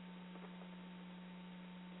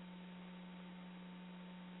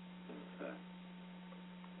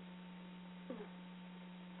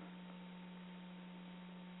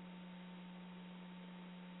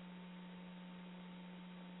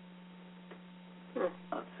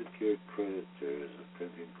 Unsecured creditors of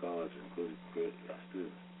Corinthian College, including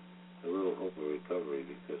students, a little hope of recovery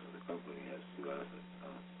because the company has 2 assets.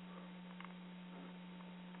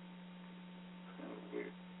 Kind of a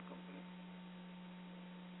weird company.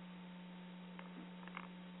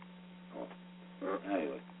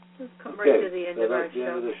 Anyway. Let's come right to the end of our show. That's the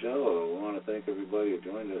end of the show. We want to thank everybody who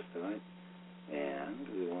joined us tonight, and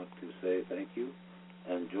we want to say thank you,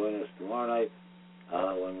 and join us tomorrow night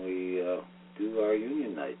when we do our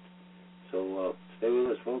union night. So stay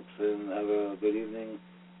with us, folks, and have a good evening,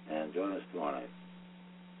 and join us tomorrow night.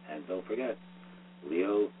 And don't forget,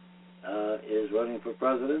 Leo is running for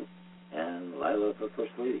president, and Lila for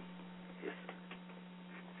First Lady. Yes.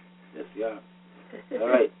 Yes, we are. All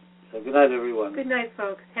right. So good night, everyone. Good night,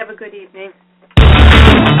 folks. Have a good evening.